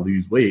know how to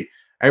lose weight.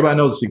 Everybody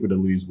knows the secret to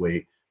lose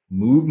weight: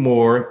 move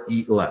more,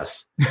 eat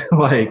less.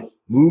 Like,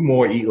 move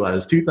more, eat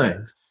less. 2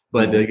 things.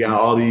 But they got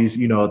all these,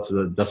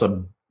 that's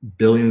a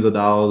billions of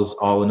dollars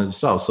all in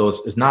itself. So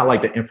it's not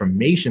like the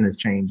information is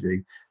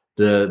changing.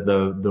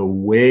 The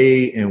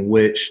way in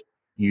which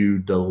you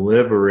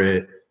deliver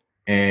it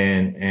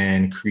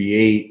and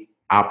create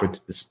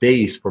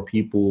space for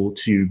people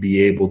to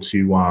be able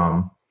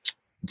to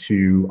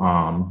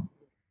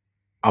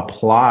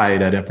apply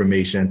that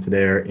information to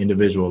their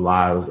individual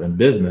lives and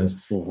business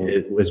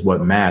is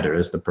what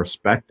matters. The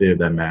perspective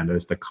that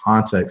matters, the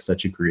context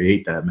that you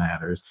create that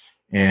matters.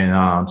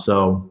 And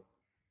so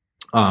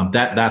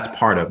that's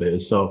part of it.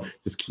 So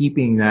just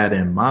keeping that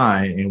in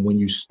mind. And when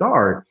you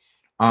start,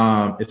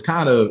 it's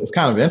kind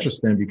of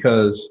interesting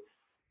because,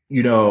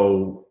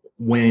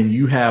 when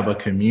you have a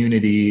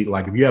community,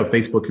 like if you have a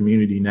Facebook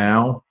community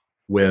now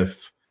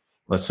with,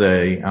 let's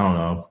say, I don't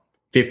know,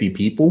 50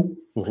 people,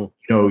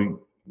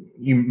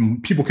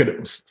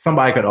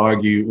 somebody could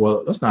argue,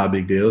 well, that's not a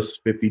big deal. It's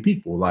 50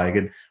 people.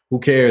 Like, who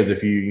cares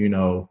if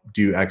you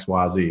do X,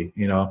 Y, Z,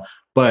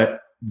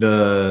 but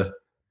the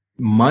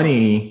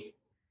money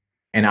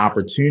and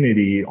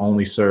opportunity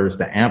only serves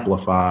to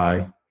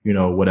amplify,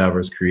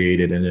 whatever's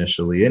created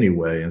initially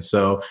anyway. And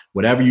so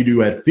whatever you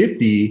do at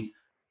 50,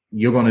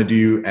 you're going to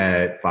do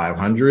at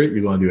 500,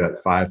 you're going to do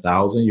at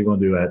 5,000, you're going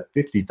to do at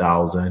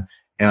 50,000.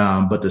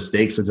 But the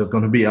stakes are just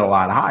going to be a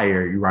lot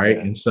higher, right?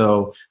 And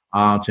so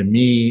to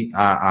me,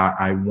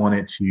 I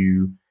wanted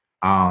to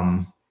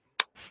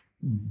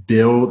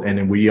build,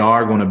 and we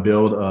are going to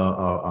build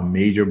a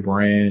major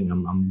brand.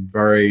 I'm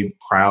very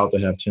proud to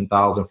have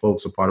 10,000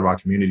 folks a part of our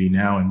community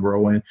now and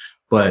growing,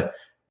 but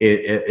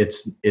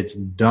it's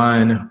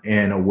done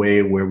in a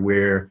way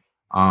where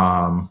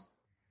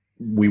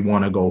we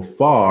want to go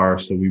far,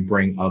 so we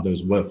bring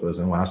others with us.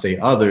 And when I say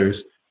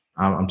others,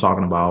 I'm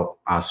talking about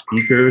our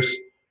speakers,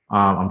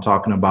 I'm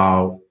talking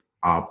about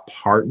our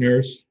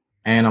partners,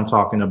 and I'm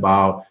talking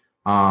about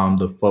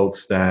the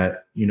folks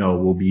that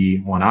will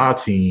be on our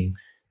team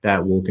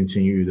that will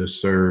continue to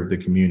serve the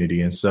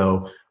community. And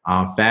so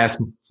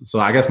so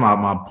I guess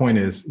my point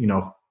is,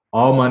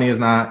 all money is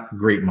not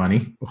great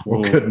money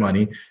or good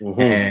money.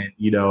 Mm-hmm. And,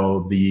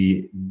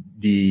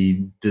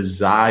 the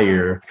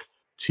desire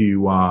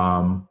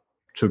to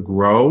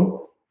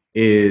grow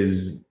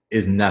is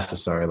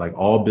necessary. Like,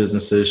 all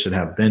businesses should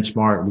have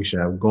benchmark. We should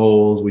have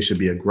goals. We should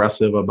be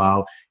aggressive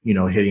about,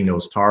 hitting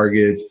those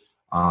targets.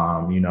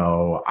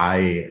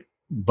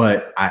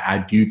 But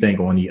I do think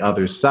on the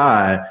other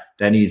side,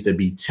 that needs to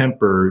be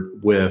tempered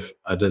with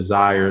a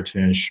desire to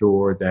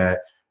ensure that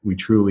we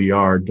truly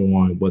are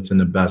doing what's in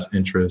the best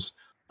interest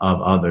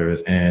of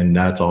others. And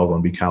that's all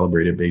going to be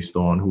calibrated based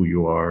on who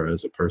you are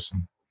as a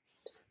person.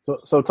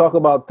 So talk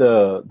about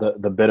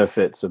the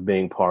benefits of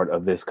being part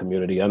of this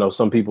community. I know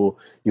some people,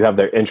 you have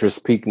their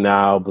interest peak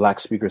now,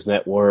 Black Speakers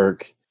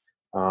Network.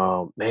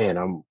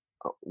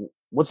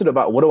 What's it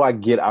about? What do I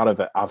get out of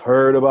it? I've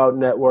heard about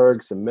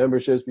networks and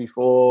memberships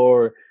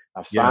before.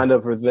 I've signed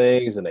up for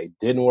things and they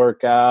didn't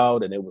work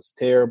out and it was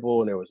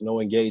terrible and there was no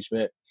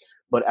engagement.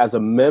 But as a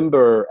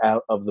member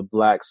of the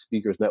Black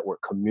Speakers Network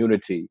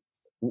community,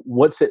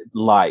 what's it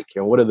like,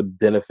 and what are the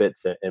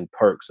benefits and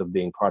perks of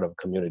being part of a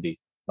community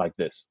like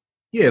this?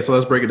 Yeah, so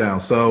let's break it down.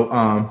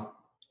 So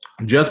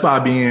just by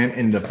being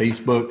in the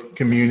Facebook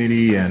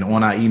community and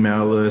on our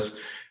email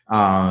list,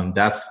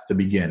 that's the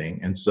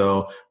beginning. And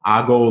so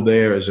our goal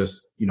there is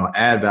just,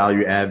 add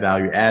value,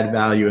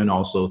 and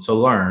also to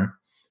learn.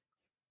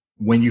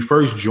 When you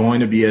first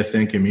join the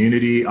BSN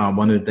community,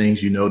 one of the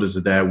things you notice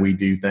is that we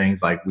do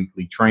things like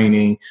weekly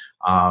training.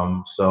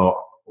 So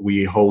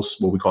we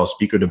host what we call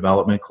speaker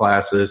development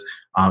classes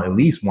at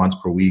least once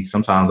per week,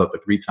 sometimes up to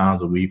 3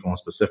 times a week, on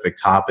specific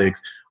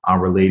topics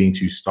relating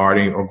to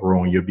starting or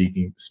growing your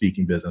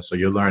speaking business. So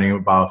you're learning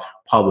about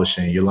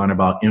publishing, you're learning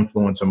about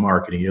influencer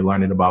marketing, you're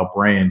learning about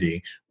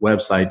branding,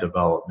 website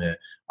development,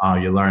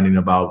 you're learning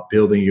about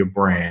building your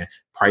brand,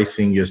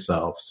 pricing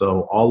yourself.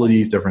 So all of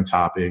these different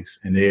topics,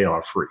 and they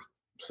are free.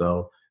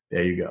 So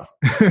there you go.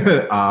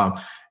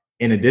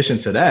 In addition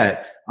to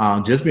that,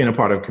 just being a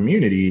part of a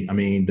community, I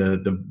mean,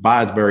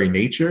 by its very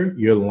nature,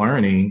 you're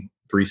learning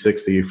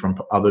 360 from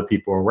other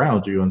people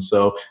around you. And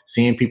so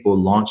seeing people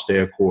launch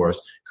their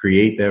course,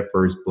 create their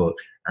first book,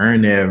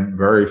 earn their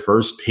very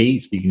first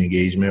paid speaking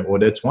engagement or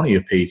their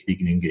 20th paid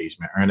speaking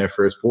engagement, earn their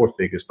first 4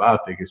 figures, 5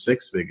 figures,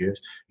 6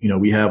 figures.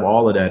 We have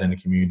all of that in the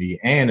community.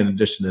 And in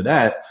addition to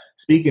that,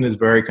 speaking is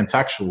very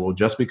contextual.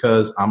 Just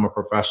because I'm a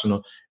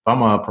professional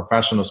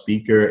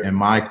speaker and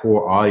my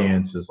core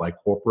audience is like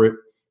corporate,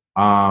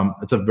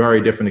 it's a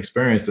very different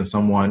experience than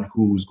someone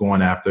who's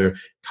going after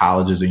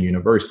colleges and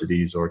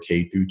universities or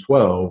K through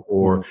 12,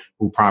 or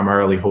who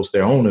primarily host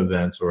their own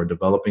events or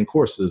developing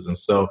courses. And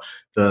so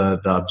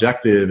the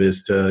objective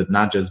is to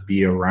not just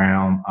be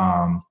around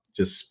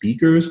just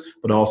speakers,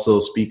 but also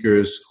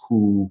speakers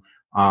who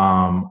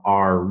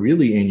are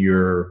really in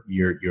your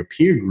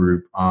peer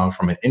group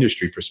from an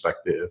industry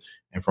perspective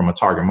and from a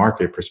target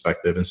market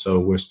perspective. And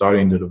so we're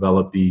starting to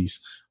develop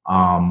these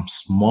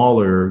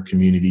smaller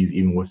communities,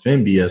 even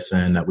within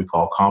BSN, that we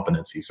call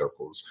competency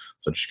circles,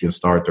 so that you can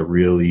start to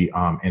really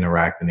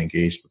interact and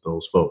engage with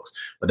those folks.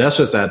 But that's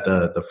just at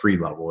the free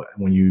level.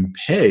 When you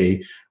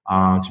pay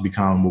to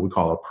become what we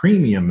call a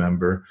premium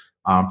member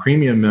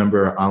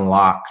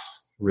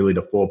unlocks really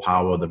the full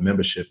power of the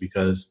membership,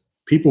 because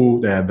people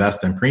that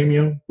invest in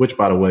premium, which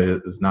by the way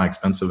is not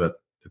expensive at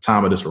the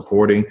time of this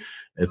recording,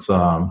 it's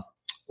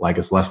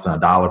it's less than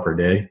 $1 per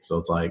day. So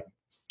it's like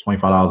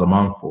 $25 a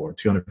month or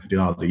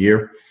 $250 a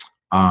year.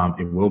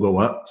 It will go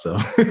up. So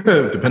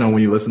depending on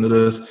when you listen to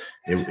this,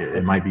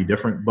 it might be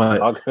different. But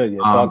talk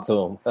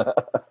to them.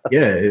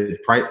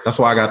 That's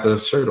why I got the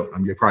shirt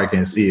on. You probably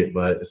can't see it,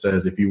 but it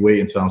says, if you wait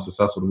until I'm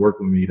successful to work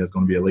with me, that's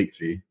going to be a late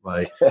fee.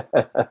 Like,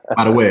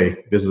 by the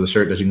way, this is a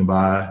shirt that you can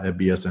buy at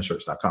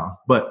bsnshirts.com.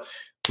 But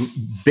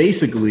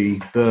basically,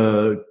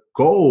 the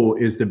goal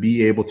is to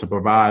be able to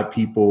provide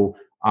people,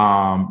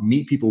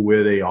 meet people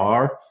where they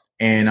are.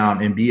 And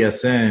in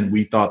BSN,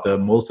 we thought the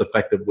most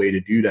effective way to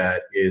do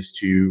that is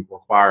to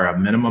require a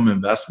minimum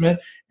investment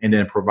and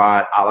then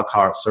provide a la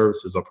carte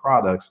services or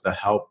products to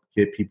help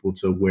get people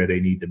to where they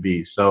need to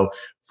be. So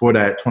for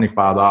that $25,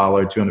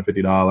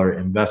 $250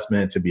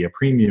 investment to be a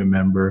premium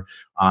member,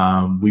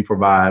 we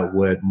provide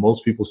what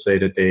most people say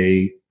that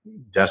they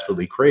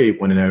desperately crave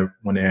when they're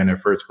in their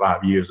first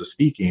 5 years of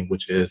speaking,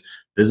 which is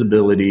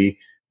visibility,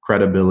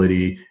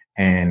 credibility,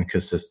 and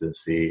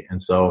consistency.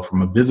 And so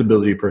from a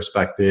visibility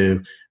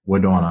perspective, we're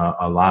doing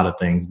a lot of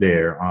things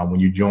there. When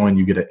you join,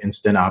 you get an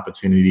instant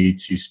opportunity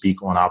to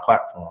speak on our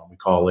platform. We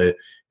call it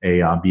a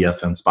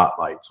BSM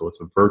Spotlight. So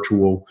it's a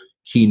virtual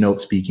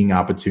keynote speaking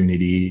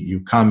opportunity.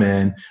 You come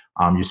in,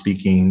 you're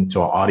speaking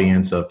to an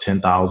audience of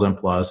 10,000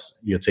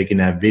 plus. You're taking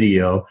that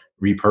video,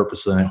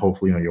 repurposing it,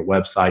 hopefully on your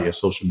website, your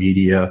social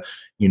media,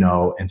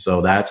 and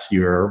so that's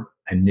your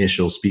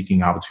initial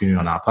speaking opportunity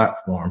on our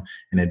platform.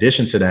 In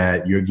addition to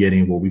that, you're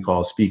getting what we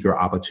call speaker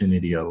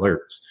opportunity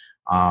alerts.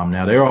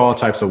 Now, there are all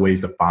types of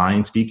ways to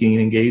find speaking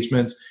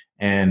engagements,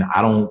 and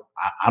I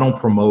don't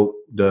promote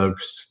the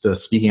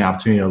speaking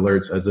opportunity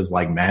alerts as this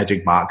like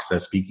magic box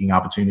that speaking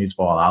opportunities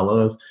fall out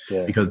of,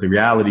 because the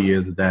reality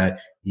is that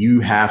you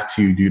have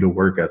to do the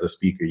work as a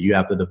speaker. You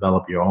have to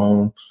develop your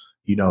own,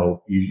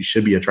 you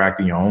should be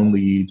attracting your own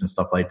leads and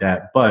stuff like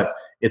that. But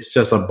it's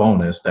just a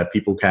bonus that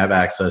people have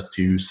access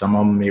to. Some of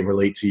them may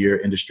relate to your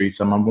industry,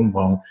 some of them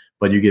won't,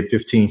 but you get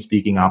 15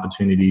 speaking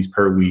opportunities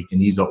per week. And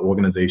these are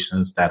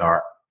organizations that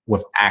are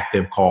with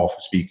active call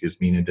for speakers,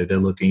 meaning that they're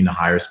looking to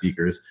hire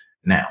speakers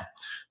now.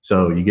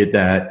 So you get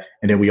that.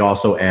 And then we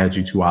also add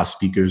you to our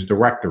speakers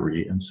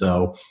directory. And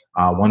so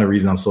one of the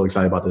reasons I'm so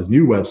excited about this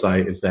new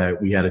website is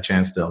that we had a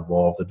chance to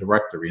evolve the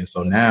directory. And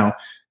so now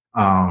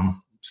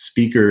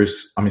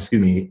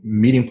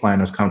meeting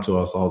planners come to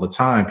us all the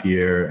time,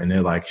 Pierre, and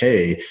they're like,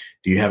 hey,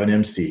 do you have an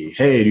MC?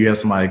 Hey, do you have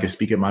somebody that can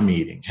speak at my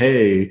meeting?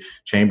 Hey,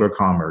 Chamber of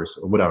Commerce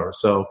or whatever.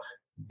 So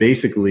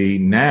basically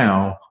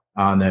now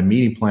that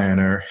meeting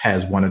planner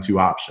has one or two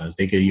options.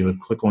 They could either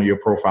click on your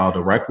profile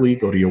directly,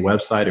 go to your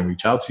website and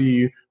reach out to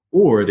you,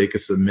 or they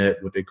could submit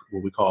what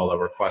we call a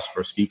request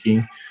for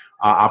speaking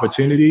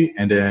opportunity,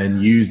 and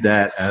then use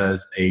that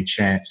as a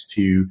chance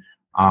to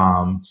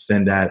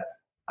send that.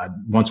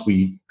 Once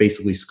we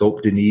basically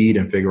scope the need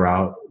and figure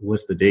out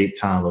what's the date,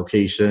 time,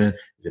 location,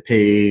 is it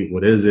paid,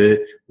 what is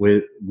it,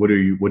 what are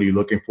you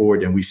looking for,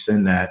 then we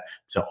send that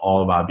to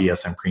all of our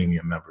BSM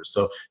Premium members.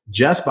 So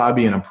just by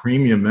being a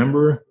premium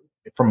member,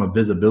 from a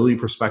visibility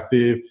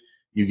perspective,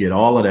 you get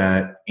all of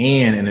that.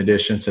 And in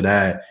addition to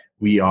that,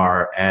 we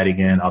are adding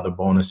in other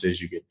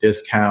bonuses. You get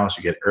discounts,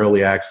 you get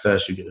early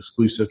access, you get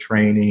exclusive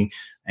training.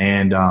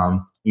 And,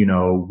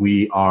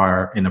 we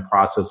are in the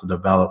process of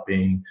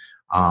developing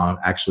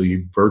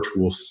actually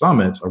virtual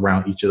summits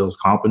around each of those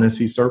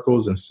competency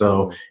circles. And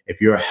so if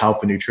you're a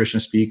health and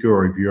nutrition speaker,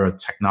 or if you're a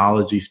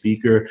technology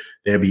speaker,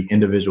 there'll be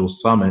individual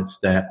summits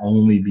that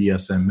only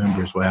BSM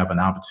members will have an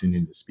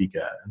opportunity to speak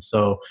at. And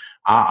so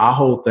our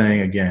whole thing,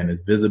 again,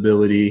 is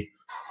visibility,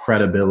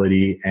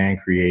 credibility, and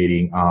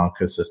creating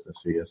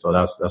consistency. And so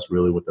that's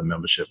really what the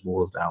membership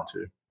boils down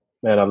to.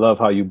 Man, I love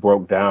how you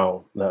broke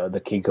down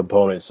the key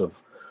components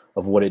of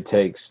what it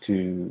takes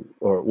to,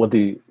 or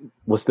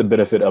what's the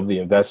benefit of the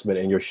investment.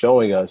 And you're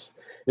showing us,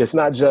 it's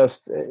not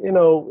just,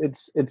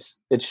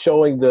 it's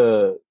showing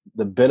the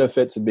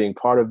benefits of being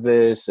part of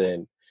this.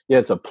 And yeah,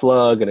 it's a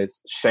plug, and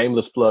it's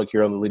shameless plug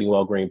here on the Leading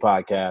Well Green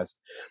podcast,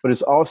 but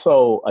it's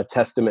also a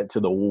testament to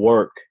the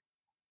work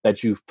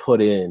that you've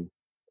put in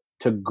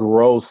to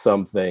grow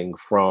something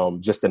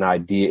from just an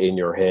idea in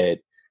your head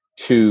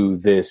to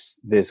this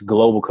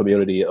global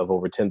community of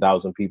over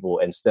 10,000 people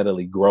and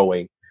steadily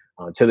growing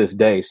to this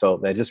day. So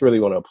I just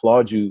really want to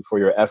applaud you for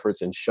your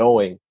efforts in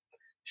showing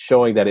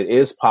that it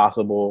is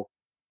possible.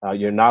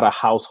 You're not a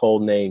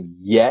household name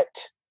yet.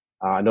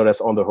 I know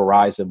that's on the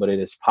horizon, but it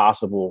is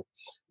possible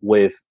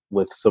with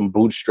some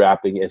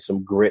bootstrapping and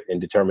some grit and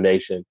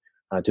determination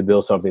to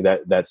build something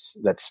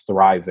that's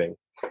thriving.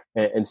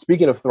 And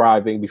speaking of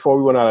thriving, before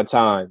we run out of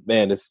time,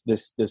 man,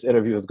 this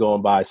interview is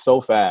going by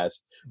so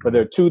fast. But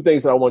there are three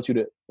things I want you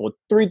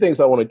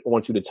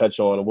to touch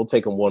on, and we'll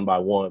take them one by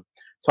one.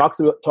 Talk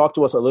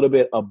to us a little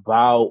bit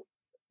about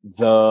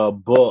the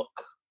book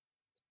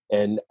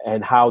and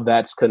how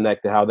that's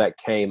connected, how that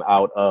came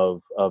out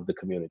of the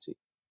community.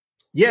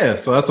 Yeah,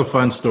 so that's a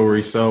fun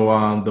story.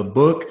 So the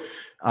book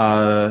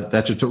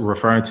that you're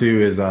referring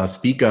to is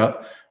Speak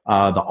Up,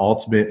 the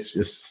ultimate,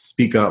 just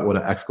speak up with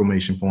an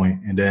exclamation point.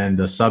 And then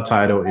the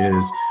subtitle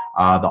is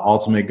The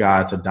Ultimate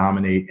Guide to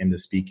Dominate in the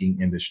Speaking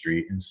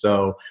Industry. And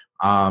so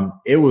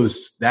it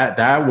was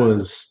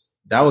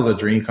that was a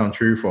dream come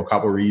true for a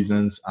couple of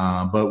reasons.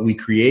 But we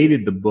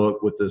created the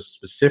book with the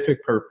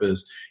specific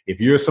purpose. If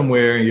you're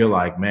somewhere and you're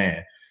like,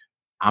 man,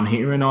 I'm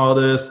hearing all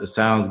this, it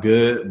sounds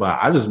good, but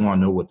I just want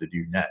to know what to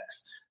do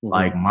next. Mm-hmm.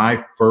 Like,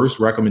 my first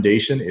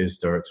recommendation is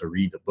to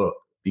read the book,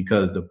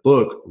 because the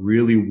book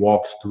really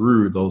walks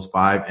through those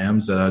 5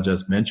 M's that I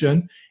just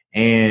mentioned.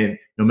 And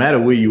no matter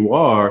where you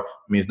are, I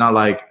mean, it's not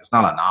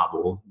a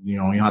novel, you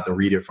don't have to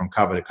read it from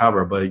cover to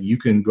cover, but you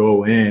can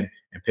go in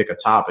and pick a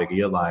topic and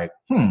you're like,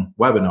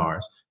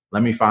 webinars.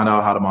 Let me find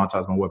out how to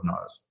monetize my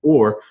webinars.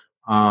 Or,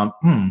 I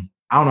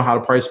don't know how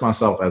to price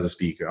myself as a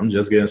speaker. I'm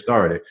just getting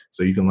started.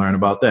 So you can learn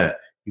about that.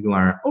 You can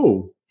learn,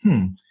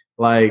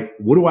 like,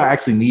 what do I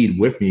actually need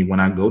with me when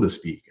I go to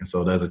speak? And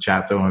so there's a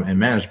chapter in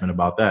management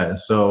about that. And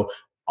so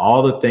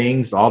all the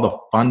things, all the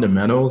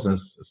fundamentals, and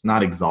it's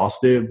not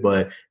exhaustive,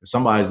 but if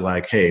somebody's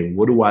like, hey,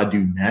 what do I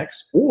do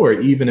next? Or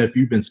even if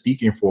you've been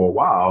speaking for a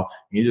while,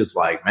 you're just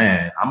like,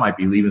 man, I might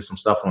be leaving some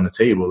stuff on the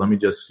table. Let me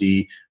just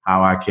see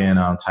how I can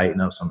tighten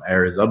up some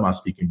areas of my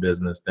speaking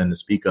business. Then the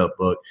Speak Up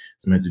book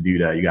is meant to do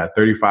that. You got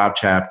 35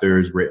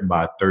 chapters written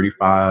by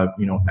 35,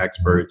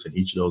 experts in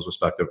each of those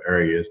respective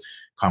areas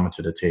coming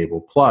to the table.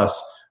 Plus,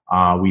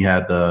 we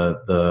had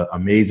the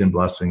amazing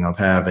blessing of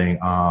having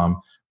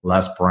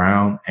Les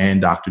Brown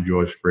and Dr.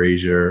 George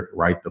Frazier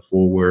write the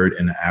foreword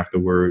and the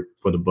afterword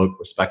for the book,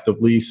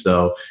 respectively.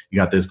 So you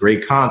got this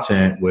great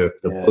content with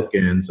the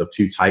bookends of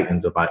two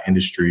titans of our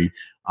industry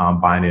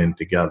binding it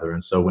together.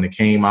 And so when it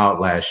came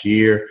out last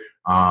year,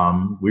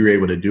 we were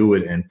able to do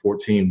it in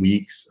 14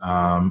 weeks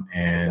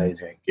and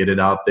get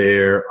it out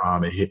there.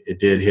 It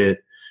did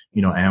hit,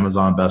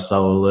 Amazon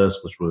bestseller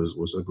list, which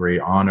was a great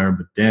honor.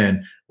 But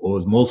then what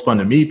was most fun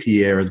to me,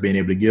 Pierre, is being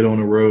able to get on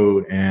the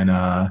road and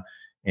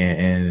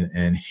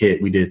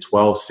hit. We did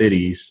 12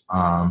 cities,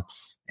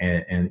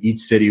 and each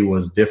city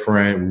was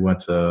different. We went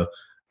to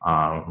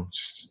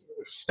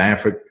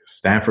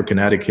Stanford,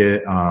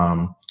 Connecticut.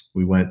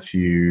 We went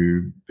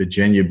to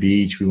Virginia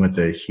Beach. We went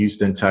to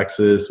Houston,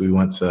 Texas. We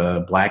went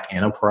to Black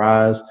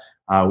Enterprise.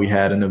 We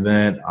had an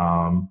event,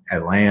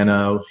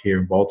 Atlanta, here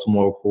in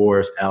Baltimore, of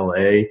course,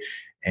 LA,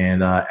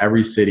 and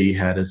every city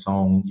had its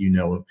own,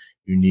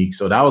 unique.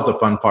 So that was the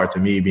fun part to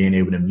me, being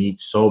able to meet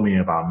so many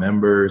of our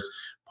members,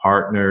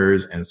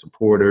 partners, and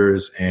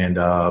supporters, and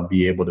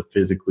be able to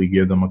physically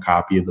give them a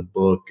copy of the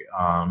book.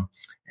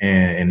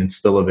 And it's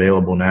still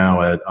available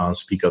now at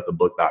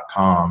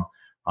speakupthebook.com.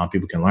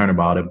 People can learn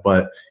about it,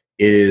 but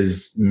it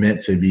is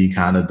meant to be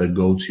kind of the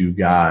go-to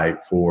guide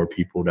for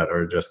people that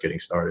are just getting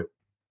started.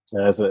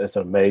 Yeah, it's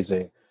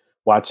amazing.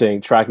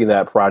 Tracking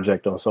that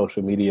project on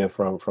social media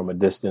from a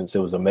distance, it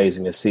was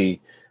amazing to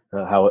see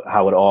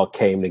how it all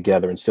came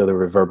together, and still the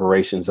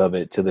reverberations of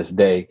it to this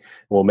day.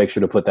 We'll make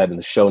sure to put that in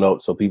the show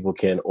notes so people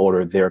can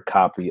order their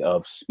copy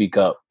of Speak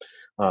Up.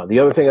 The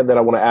other thing that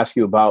I want to ask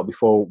you about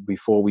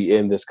before we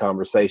end this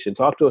conversation,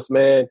 talk to us,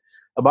 man,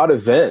 about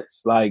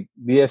events. Like,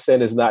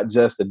 BSN is not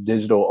just a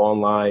digital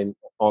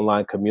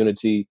online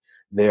community.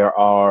 There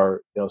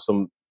are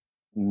some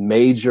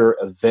major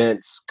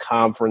events,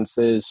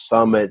 conferences,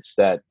 summits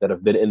that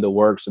have been in the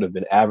works, that have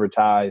been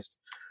advertised.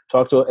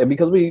 And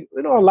because a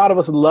lot of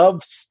us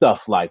love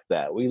stuff like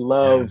that. We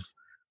love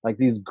like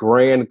these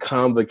grand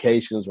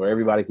convocations where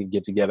everybody can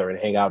get together and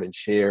hang out and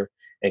share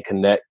and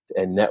connect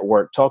and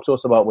network. Talk to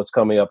us about what's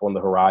coming up on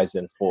the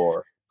horizon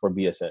for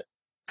BSN.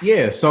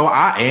 Yeah, so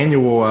our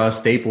annual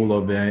staple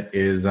event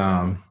is,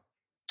 and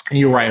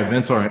you're right,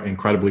 events are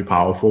incredibly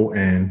powerful,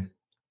 and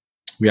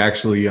we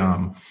actually,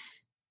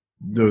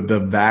 the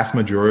vast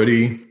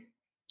majority,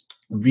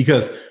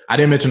 because I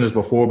didn't mention this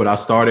before, but I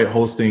started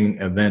hosting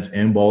events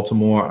in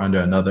Baltimore under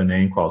another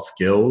name called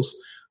Skills,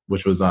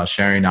 which was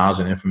sharing knowledge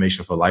and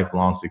information for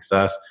lifelong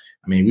success.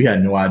 I mean, we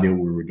had no idea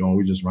what we were doing. We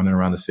were just running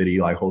around the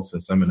city, like hosting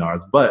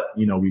seminars, but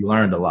we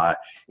learned a lot.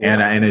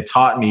 Yeah. And it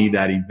taught me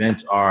that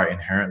events are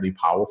inherently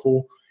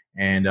powerful.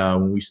 And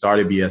when we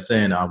started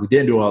BSN, we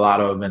didn't do a lot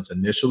of events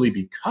initially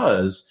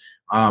because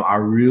I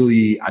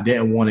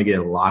didn't want to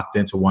get locked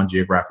into one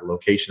geographic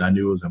location. I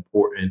knew it was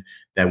important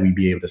that we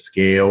be able to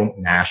scale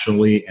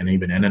nationally and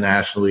even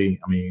internationally.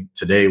 I mean,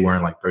 today we're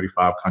in like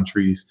 35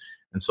 countries.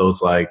 And so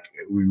it's like,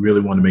 we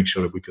really want to make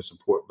sure that we can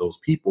support those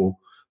people.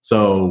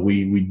 So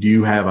we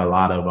do have a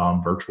lot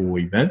of virtual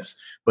events,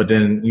 but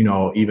then,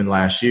 even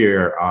last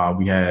year,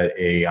 we had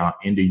a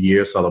end of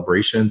year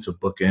celebration to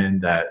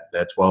bookend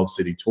that 12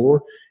 city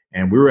tour.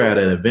 And we were at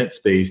an event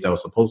space that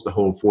was supposed to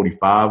hold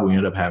 45. We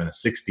ended up having a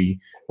 60.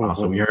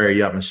 So we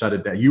hurried up and shut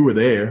it down. You were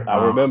there.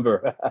 I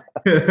remember.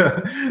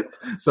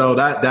 So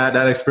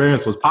that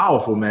experience was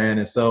powerful, man.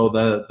 And so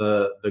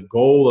the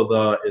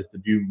goal is to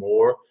do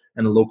more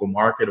in the local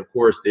market. Of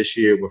course, this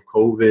year with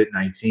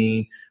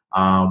COVID-19,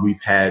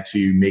 we've had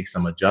to make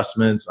some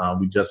adjustments.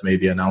 We just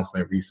made the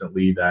announcement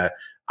recently that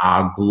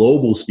our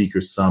Global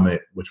Speakers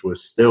Summit, which we're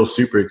still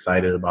super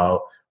excited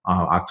about,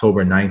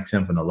 October 9th,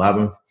 10th, and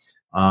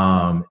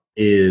 11th,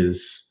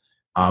 is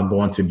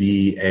going to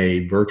be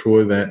a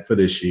virtual event for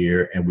this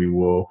year, and we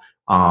will,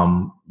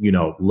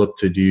 look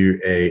to do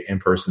a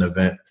in-person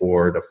event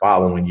for the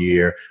following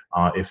year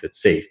if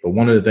it's safe. But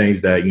one of the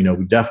things that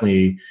we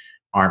definitely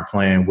aren't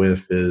playing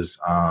with is,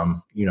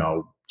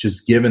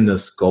 just given the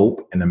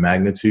scope and the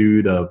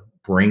magnitude of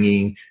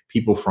bringing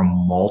people from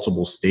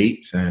multiple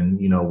states, and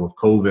with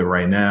COVID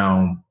right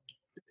now,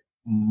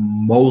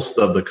 most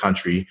of the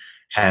country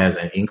has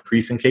an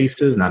increase in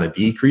cases, not a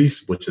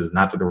decrease, which is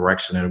not the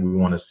direction that we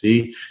want to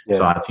see. Yeah.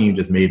 So our team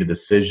just made a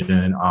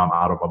decision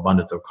out of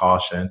abundance of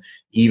caution,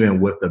 even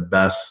with the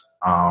best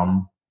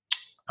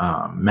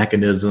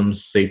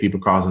mechanisms, safety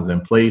precautions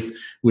in place.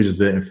 We just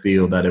didn't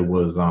feel that it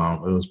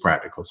was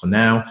practical. So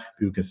now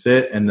people can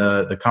sit in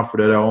the comfort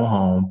of their own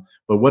home.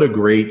 But what a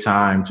great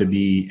time to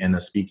be in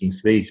a speaking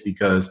space,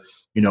 because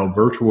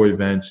virtual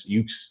events,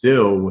 you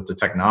still, with the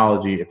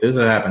technology, if this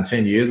had happened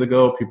 10 years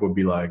ago, people would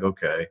be like,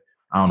 okay,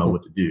 I don't know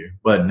what to do.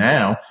 But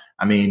now,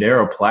 I mean, there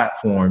are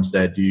platforms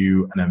that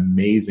do an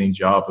amazing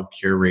job of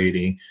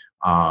curating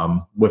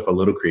with a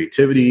little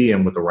creativity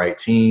and with the right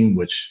team,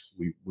 which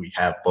we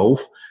have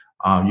both.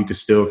 You can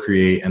still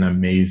create an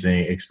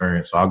amazing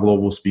experience. So our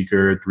global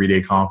speaker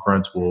 3-day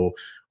conference will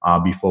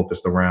be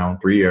focused around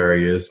 3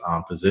 areas: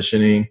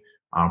 positioning,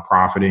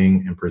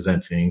 profiting, and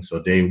presenting.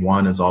 So day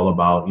 1 is all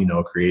about,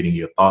 creating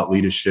your thought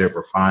leadership,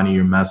 refining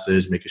your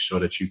message, making sure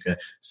that you can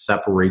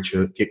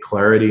get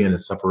clarity and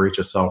separate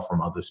yourself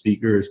from other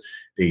speakers.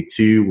 Day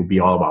 2 will be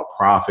all about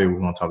profit. We're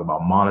going to talk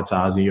about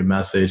monetizing your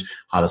message,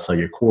 how to sell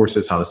your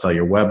courses, how to sell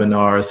your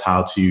webinars,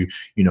 how to,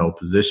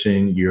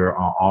 position your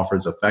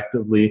offers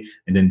effectively.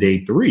 And then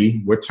day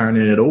 3, we're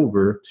turning it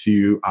over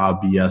to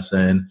our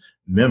BSN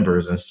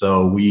members. And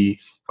so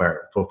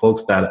for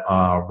folks that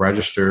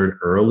registered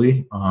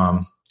early, I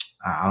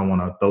don't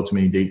want to throw too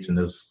many dates in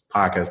this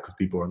podcast because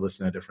people are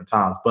listening at different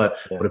times. But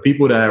for the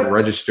people that have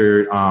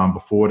registered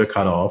before the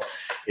cutoff,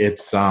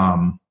 it's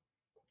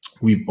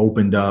we've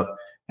opened up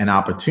an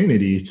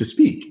opportunity to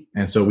speak.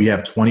 And so we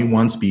have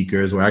 21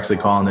 speakers. We're actually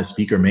calling it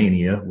Speaker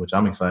Mania, which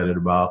I'm excited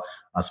about.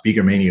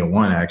 Speaker Mania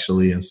 1,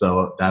 actually. And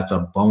so that's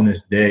a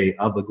bonus day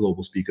of the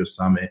Global Speaker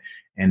Summit.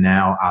 And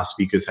now our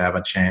speakers have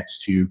a chance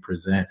to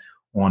present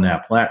on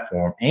that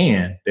platform.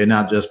 And they're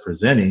not just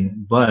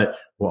presenting, but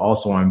we're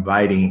also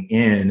inviting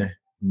in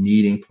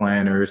meeting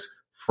planners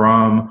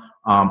from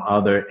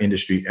other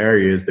industry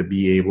areas to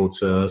be able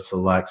to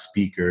select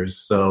speakers.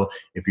 So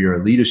if you're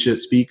a leadership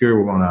speaker,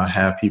 we're going to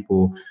have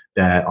people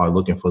that are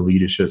looking for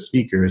leadership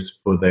speakers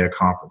for their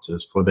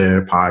conferences, for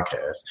their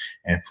podcasts,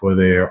 and for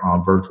their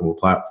virtual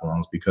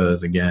platforms,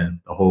 because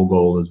again, the whole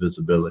goal is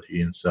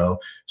visibility. And so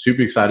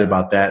super excited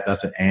about that.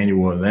 That's an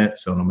annual event.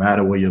 So no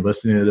matter where you're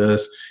listening to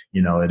this,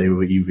 it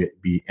will either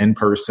be in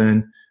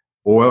person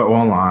or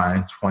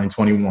online,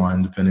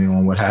 2021, depending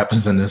on what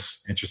happens in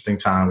this interesting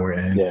time we're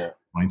in.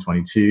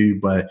 2022.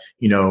 But,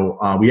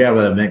 we have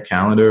an event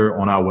calendar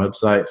on our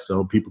website,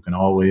 so people can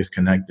always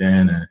connect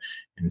in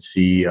and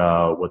see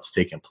what's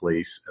taking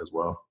place as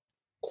well.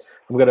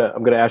 I'm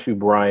gonna ask you,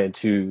 Brian,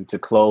 to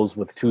close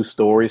with 2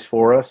 stories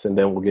for us, and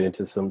then we'll get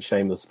into some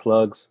shameless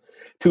plugs.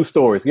 2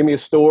 stories. Give me a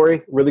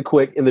story really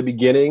quick in the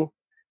beginning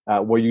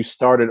where you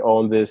started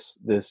on this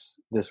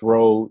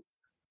road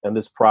and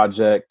this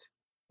project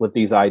with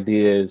these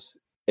ideas,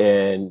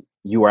 and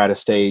you were at a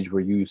stage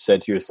where you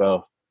said to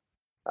yourself,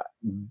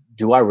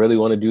 do I really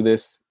want to do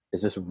this?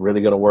 Is this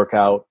really going to work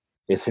out?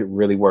 Is it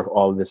really worth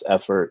all of this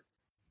effort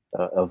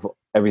of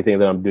everything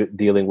that I'm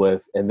dealing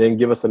with? And then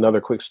give us another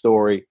quick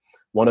story,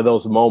 one of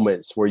those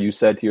moments where you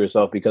said to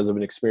yourself, because of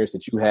an experience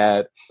that you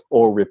had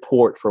or a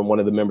report from one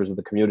of the members of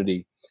the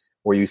community,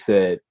 where you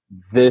said,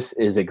 this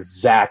is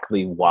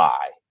exactly why,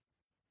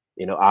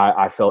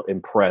 I felt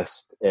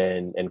impressed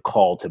and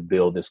called to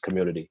build this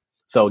community.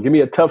 So give me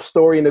a tough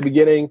story in the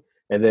beginning,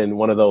 and then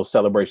one of those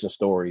celebration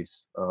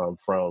stories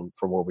from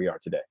where we are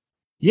today.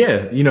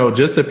 Yeah,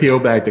 just to peel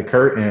back the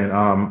curtain,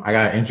 I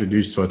got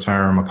introduced to a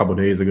term a couple of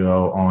days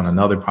ago on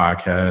another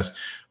podcast.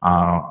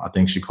 I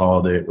think she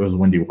called it was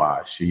Wendy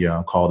Wise. She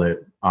called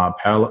it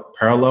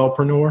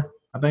parallelpreneur,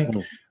 I think.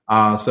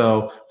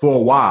 So for a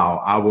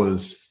while, I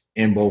was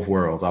in both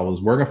worlds. I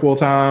was working full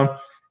time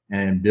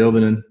and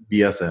building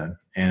BSN.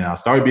 And I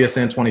started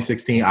BSN in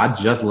 2016. I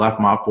just left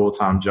my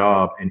full-time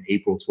job in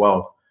April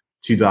 12th,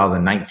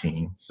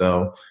 2019.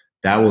 So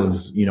that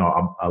was,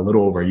 a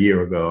little over a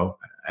year ago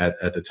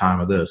at the time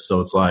of this. So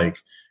it's like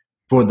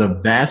for the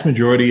vast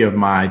majority of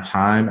my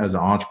time as an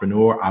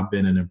entrepreneur, I've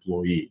been an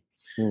employee.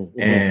 Mm-hmm.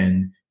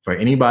 And for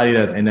anybody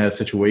that's in that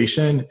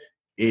situation,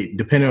 it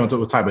depending on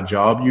what type of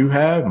job you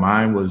have,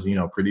 mine was,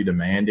 pretty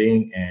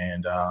demanding.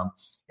 And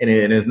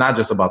it's not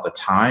just about the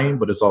time,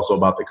 but it's also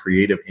about the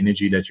creative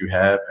energy that you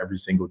have every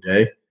single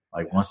day.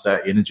 Like once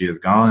that energy is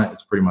gone,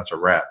 it's pretty much a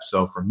wrap.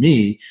 So for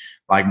me,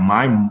 like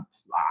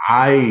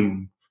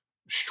I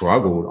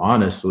struggled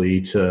honestly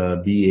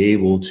to be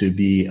able to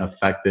be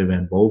effective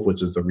in both,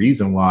 which is the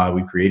reason why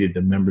we created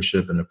the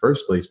membership in the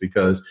first place,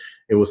 because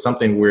it was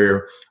something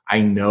where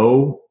I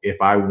know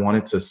if I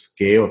wanted to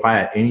scale, if I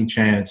had any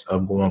chance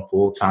of going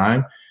full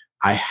time,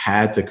 I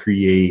had to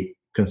create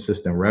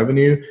consistent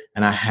revenue,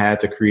 and I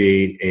had to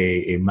create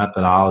a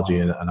methodology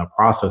and a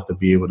process to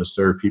be able to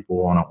serve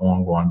people on an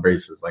ongoing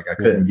basis. Like I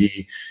couldn't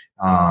be,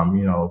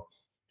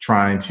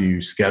 trying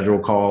to schedule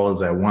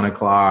calls at 1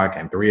 o'clock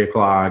and 3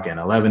 o'clock and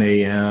 11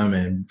 a.m.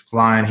 and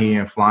flying here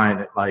and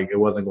flying, like it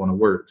wasn't going to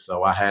work.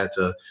 So I had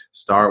to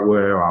start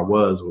where I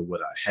was with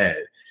what I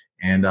had.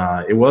 And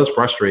it was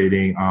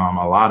frustrating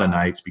a lot of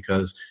nights,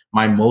 because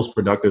my most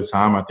productive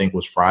time, I think,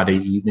 was Friday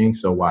evening.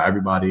 So while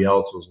everybody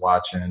else was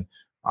watching,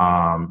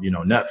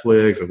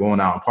 Netflix or going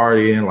out and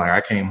partying, like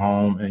I came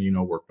home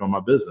and, worked on my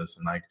business.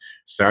 And like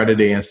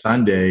Saturday and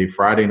Sunday,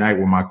 Friday night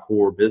were my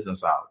core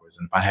business hours.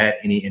 And if I had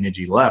any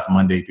energy left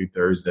Monday through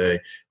Thursday,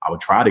 I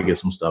would try to get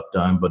some stuff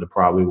done, but it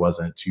probably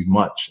wasn't too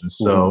much. And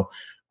so,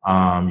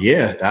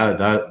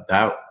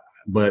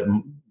 but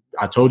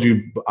I told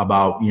you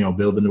about,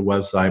 building the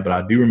website, but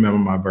I do remember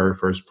my very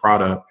first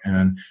product.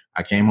 And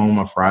I came home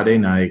on Friday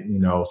night,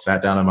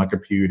 sat down at my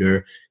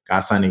computer,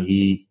 got something to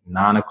eat.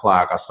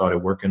 9:00, I started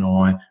working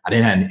on. I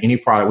didn't have any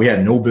product. We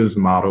had no business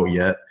model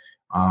yet,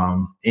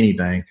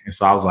 anything. And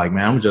so I was like,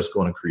 man, I'm just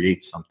going to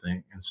create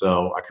something. And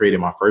so I created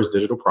my first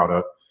digital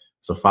product.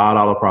 It's a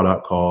 $5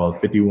 product called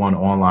 51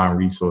 Online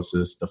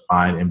Resources to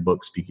Find and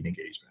Book Speaking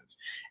Engagements.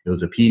 It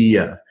was a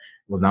PDF. It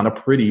was not a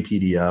pretty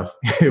PDF.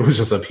 It was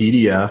just a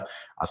PDF.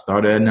 I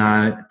started at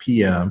 9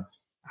 p.m.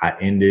 I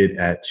ended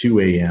at 2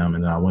 a.m.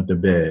 and then I went to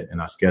bed,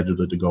 and I scheduled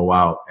it to go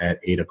out at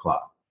 8:00.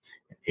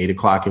 At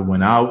 8:00 it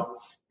went out,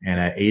 and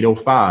at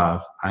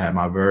 8:05 I had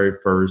my very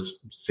first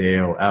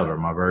sale ever,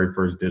 my very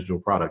first digital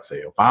product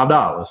sale,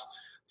 $5.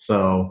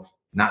 So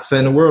not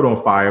setting the world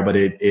on fire, but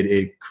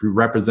it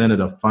represented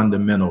a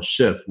fundamental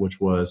shift,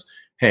 which was,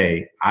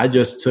 hey, I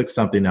just took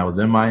something that was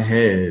in my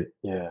head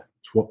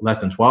less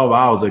than 12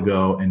 hours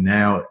ago, and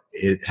now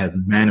it has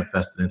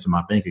manifested into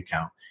my bank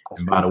account.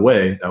 And by the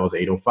way, that was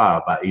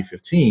 8:05. By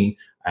 8:15,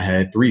 I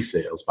had 3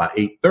 sales. By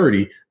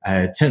 8:30, I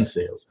had 10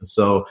 sales. And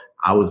so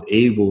I was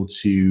able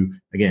to,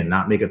 again,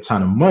 not make a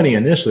ton of money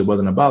initially. It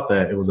wasn't about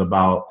that. It was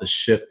about the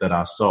shift that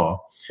I saw.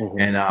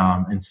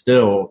 Mm-hmm. And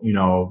still,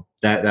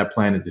 that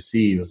planted the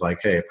seed. Was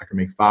like, hey, if I can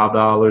make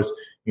 $5,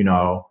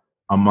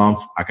 a month,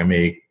 I can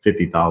make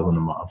 $50,000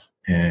 a month.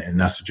 And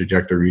that's the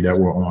trajectory that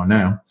we're on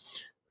now.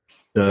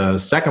 The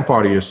second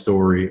part of your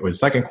story, or the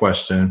second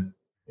question,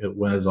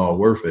 when is all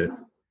worth it?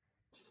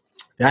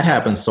 That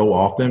happens so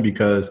often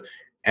because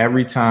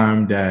every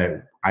time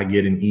that I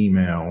get an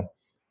email,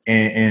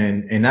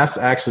 and that's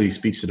actually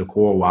speaks to the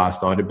core why I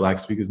started Black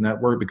Speakers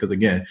Network, because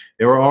again,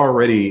 there were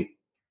already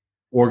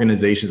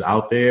organizations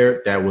out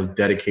there that was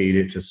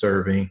dedicated to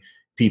serving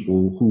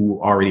people who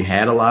already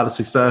had a lot of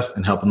success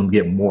and helping them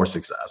get more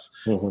success.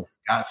 Mm-hmm.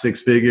 Got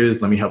 6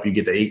 figures, let me help you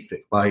get to 8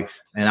 figures.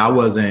 And I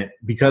wasn't,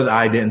 because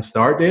I didn't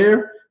start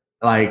there,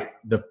 I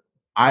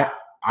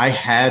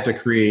had to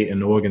create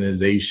an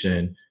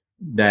organization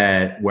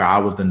where I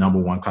was the number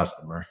one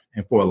customer.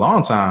 And for a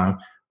long time,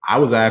 I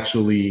was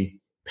actually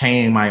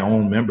paying my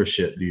own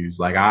membership dues.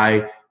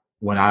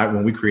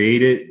 When we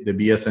created the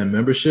BSN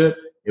membership,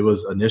 it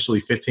was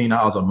initially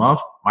 $15 a month.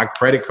 My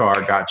credit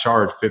card got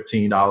charged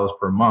 $15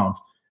 per month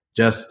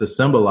just to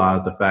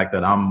symbolize the fact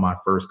that I'm my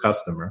first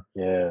customer.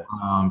 Yeah.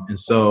 And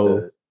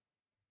so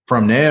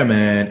from there,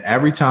 man,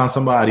 every time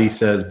somebody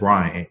says,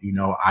 Brian,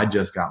 I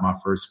just got my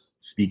first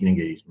speaking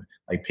engagement,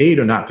 like paid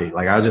or not paid.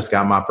 Like I just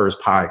got my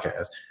first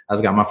podcast. I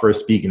just got my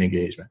first speaking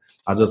engagement.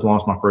 I just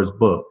launched my first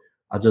book.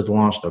 I just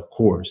launched a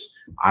course.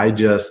 I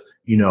just,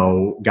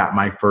 got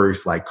my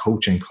first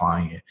coaching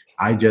client.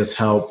 I just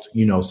helped,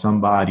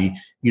 somebody,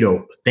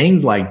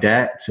 things like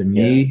that to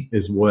me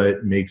is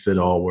what makes it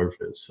all worth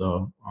it.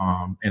 So,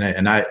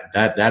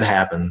 that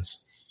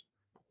happens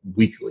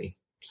weekly.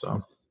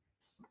 So.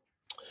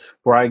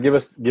 Brian, give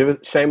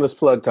it shameless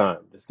plug time.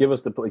 Just give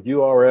us the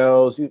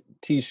URLs,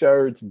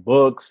 T-shirts,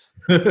 books,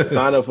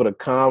 sign up for the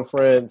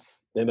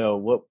conference,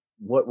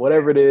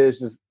 whatever it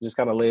is, just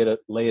kind of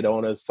lay it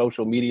on us,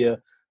 social media,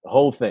 the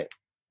whole thing.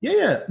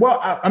 Yeah. Well,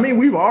 I mean,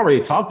 we've already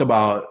talked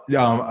about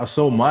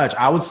so much.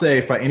 I would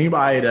say for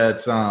anybody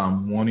that's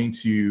wanting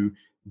to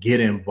get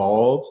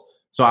involved,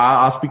 so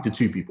I'll speak to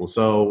 2 people.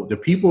 So the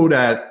people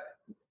that,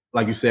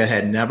 like you said,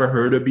 had never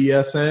heard of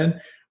BSN,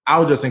 I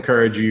would just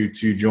encourage you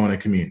to join a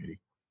community.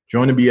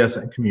 Join the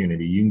BSN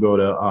community. You can go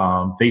to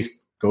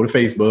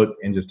Facebook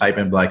and just type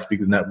in Black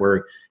Speakers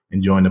Network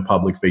and join the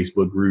public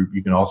Facebook group.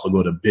 You can also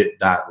go to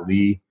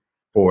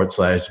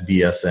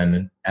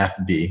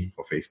bit.ly/BSNFB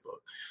for Facebook.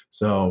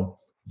 So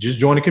just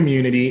join the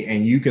community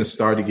and you can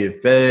start to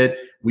get fed.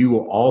 We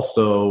will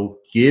also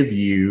give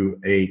you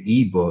a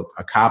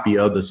copy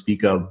of the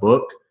Speak Up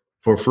book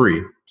for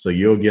free. So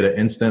you'll get an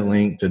instant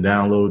link to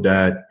download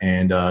that,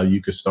 and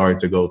you can start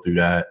to go through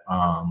that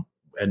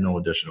at no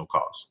additional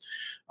cost.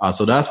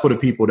 So that's for the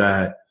people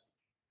that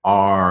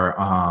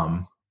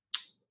are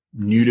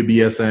new to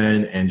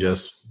BSN and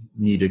just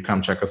need to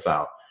come check us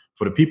out.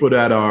 For the people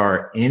that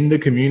are in the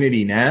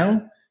community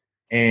now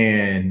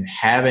and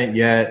haven't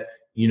yet,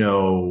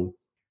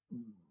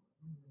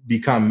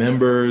 become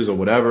members or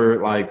whatever,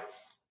 what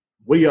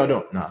are y'all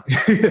doing? No.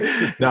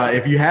 Now,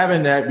 if you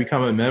haven't yet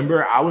become a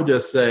member, I would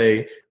just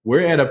say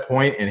we're at a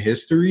point in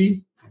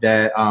history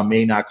that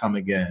may not come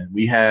again.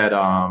 We had,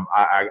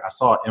 I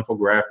saw an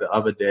infographic the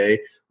other day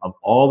of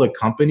all the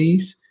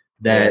companies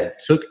that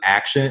took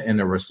action in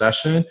the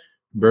recession: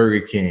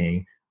 Burger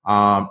King,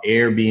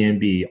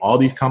 Airbnb, all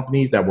these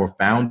companies that were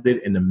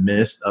founded in the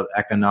midst of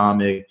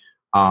economic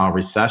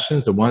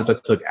recessions. The ones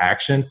that took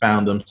action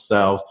found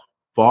themselves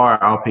far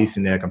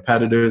outpacing their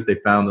competitors. They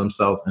found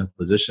themselves in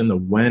position to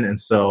win. And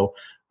so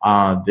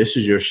this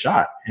is your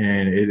shot,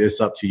 and it is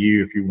up to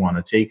you if you want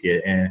to take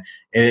it. And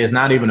it's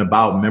not even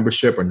about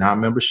membership or not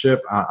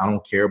membership. I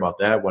don't care about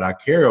that. What I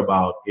care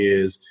about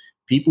is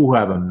people who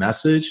have a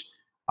message.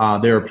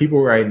 There are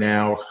people right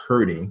now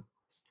hurting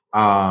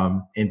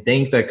and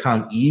things that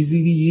come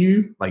easy to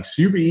you, like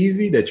super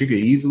easy, that you could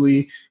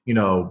easily,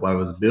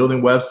 whether it's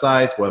building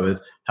websites, whether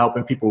it's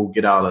helping people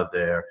get out of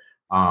their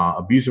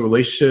abusive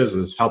relationships,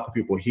 it's helping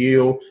people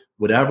heal,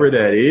 whatever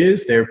that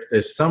is,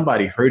 there's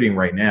somebody hurting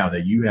right now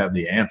that you have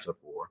the answer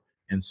for.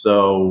 And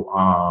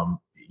so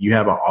you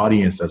have an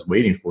audience that's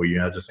waiting for you.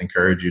 And I just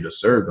encourage you to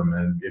serve them.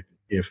 And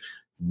if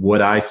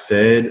what I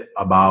said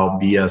about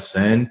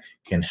BSN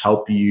can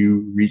help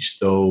you reach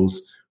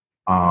those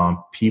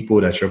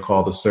people that you're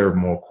called to serve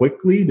more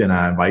quickly, then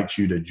I invite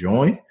you to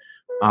join.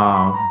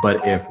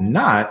 But if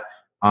not,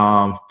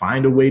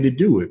 find a way to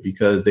do it,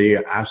 because they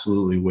are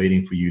absolutely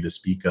waiting for you to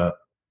speak up.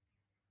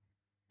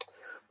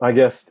 My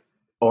guest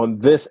on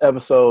this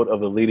episode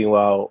of the Leading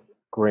While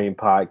Green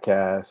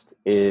podcast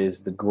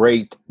is the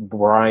great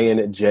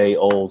Brian J.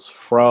 Oles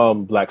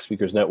from Black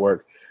Speakers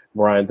Network.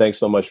 Brian, thanks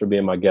so much for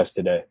being my guest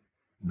today.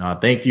 No,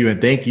 thank you.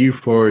 And thank you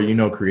for,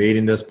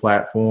 creating this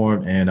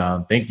platform.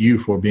 And thank you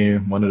for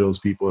being one of those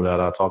people that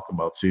I talked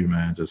about too,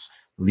 man. Just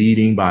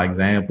leading by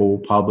example,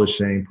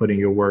 publishing, putting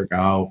your work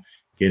out,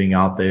 getting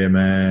out there,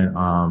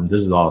 man.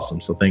 This is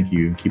awesome. So thank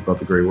you. Keep up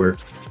the great work.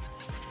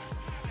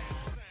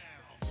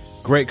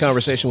 Great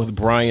conversation with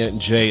Brian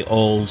J.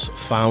 Oles,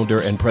 founder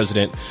and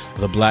president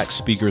of the Black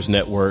Speakers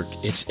Network.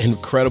 It's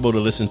incredible to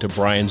listen to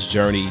Brian's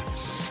journey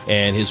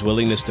and his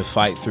willingness to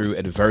fight through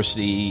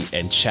adversity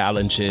and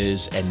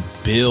challenges and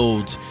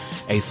build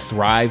a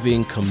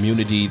thriving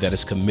community that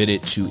is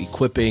committed to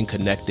equipping,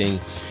 connecting,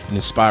 and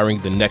inspiring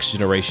the next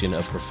generation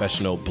of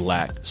professional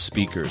Black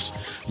speakers.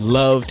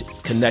 Loved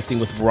connecting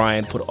with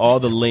Brian. Put all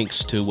the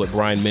links to what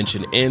Brian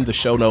mentioned in the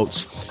show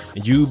notes.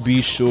 You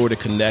be sure to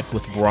connect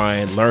with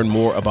Brian, learn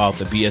more about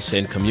the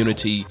BSN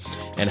community,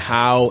 and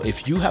how,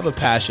 if you have a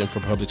passion for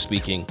public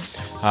speaking,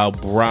 how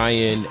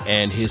Brian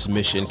and his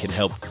mission can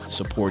help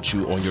support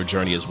you on your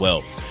journey as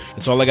well.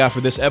 That's all I got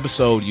for this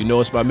episode. You know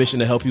it's my mission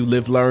to help you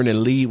live, learn,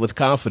 and lead with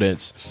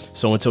confidence.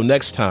 So until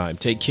next time,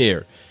 take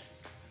care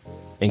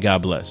and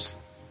God bless.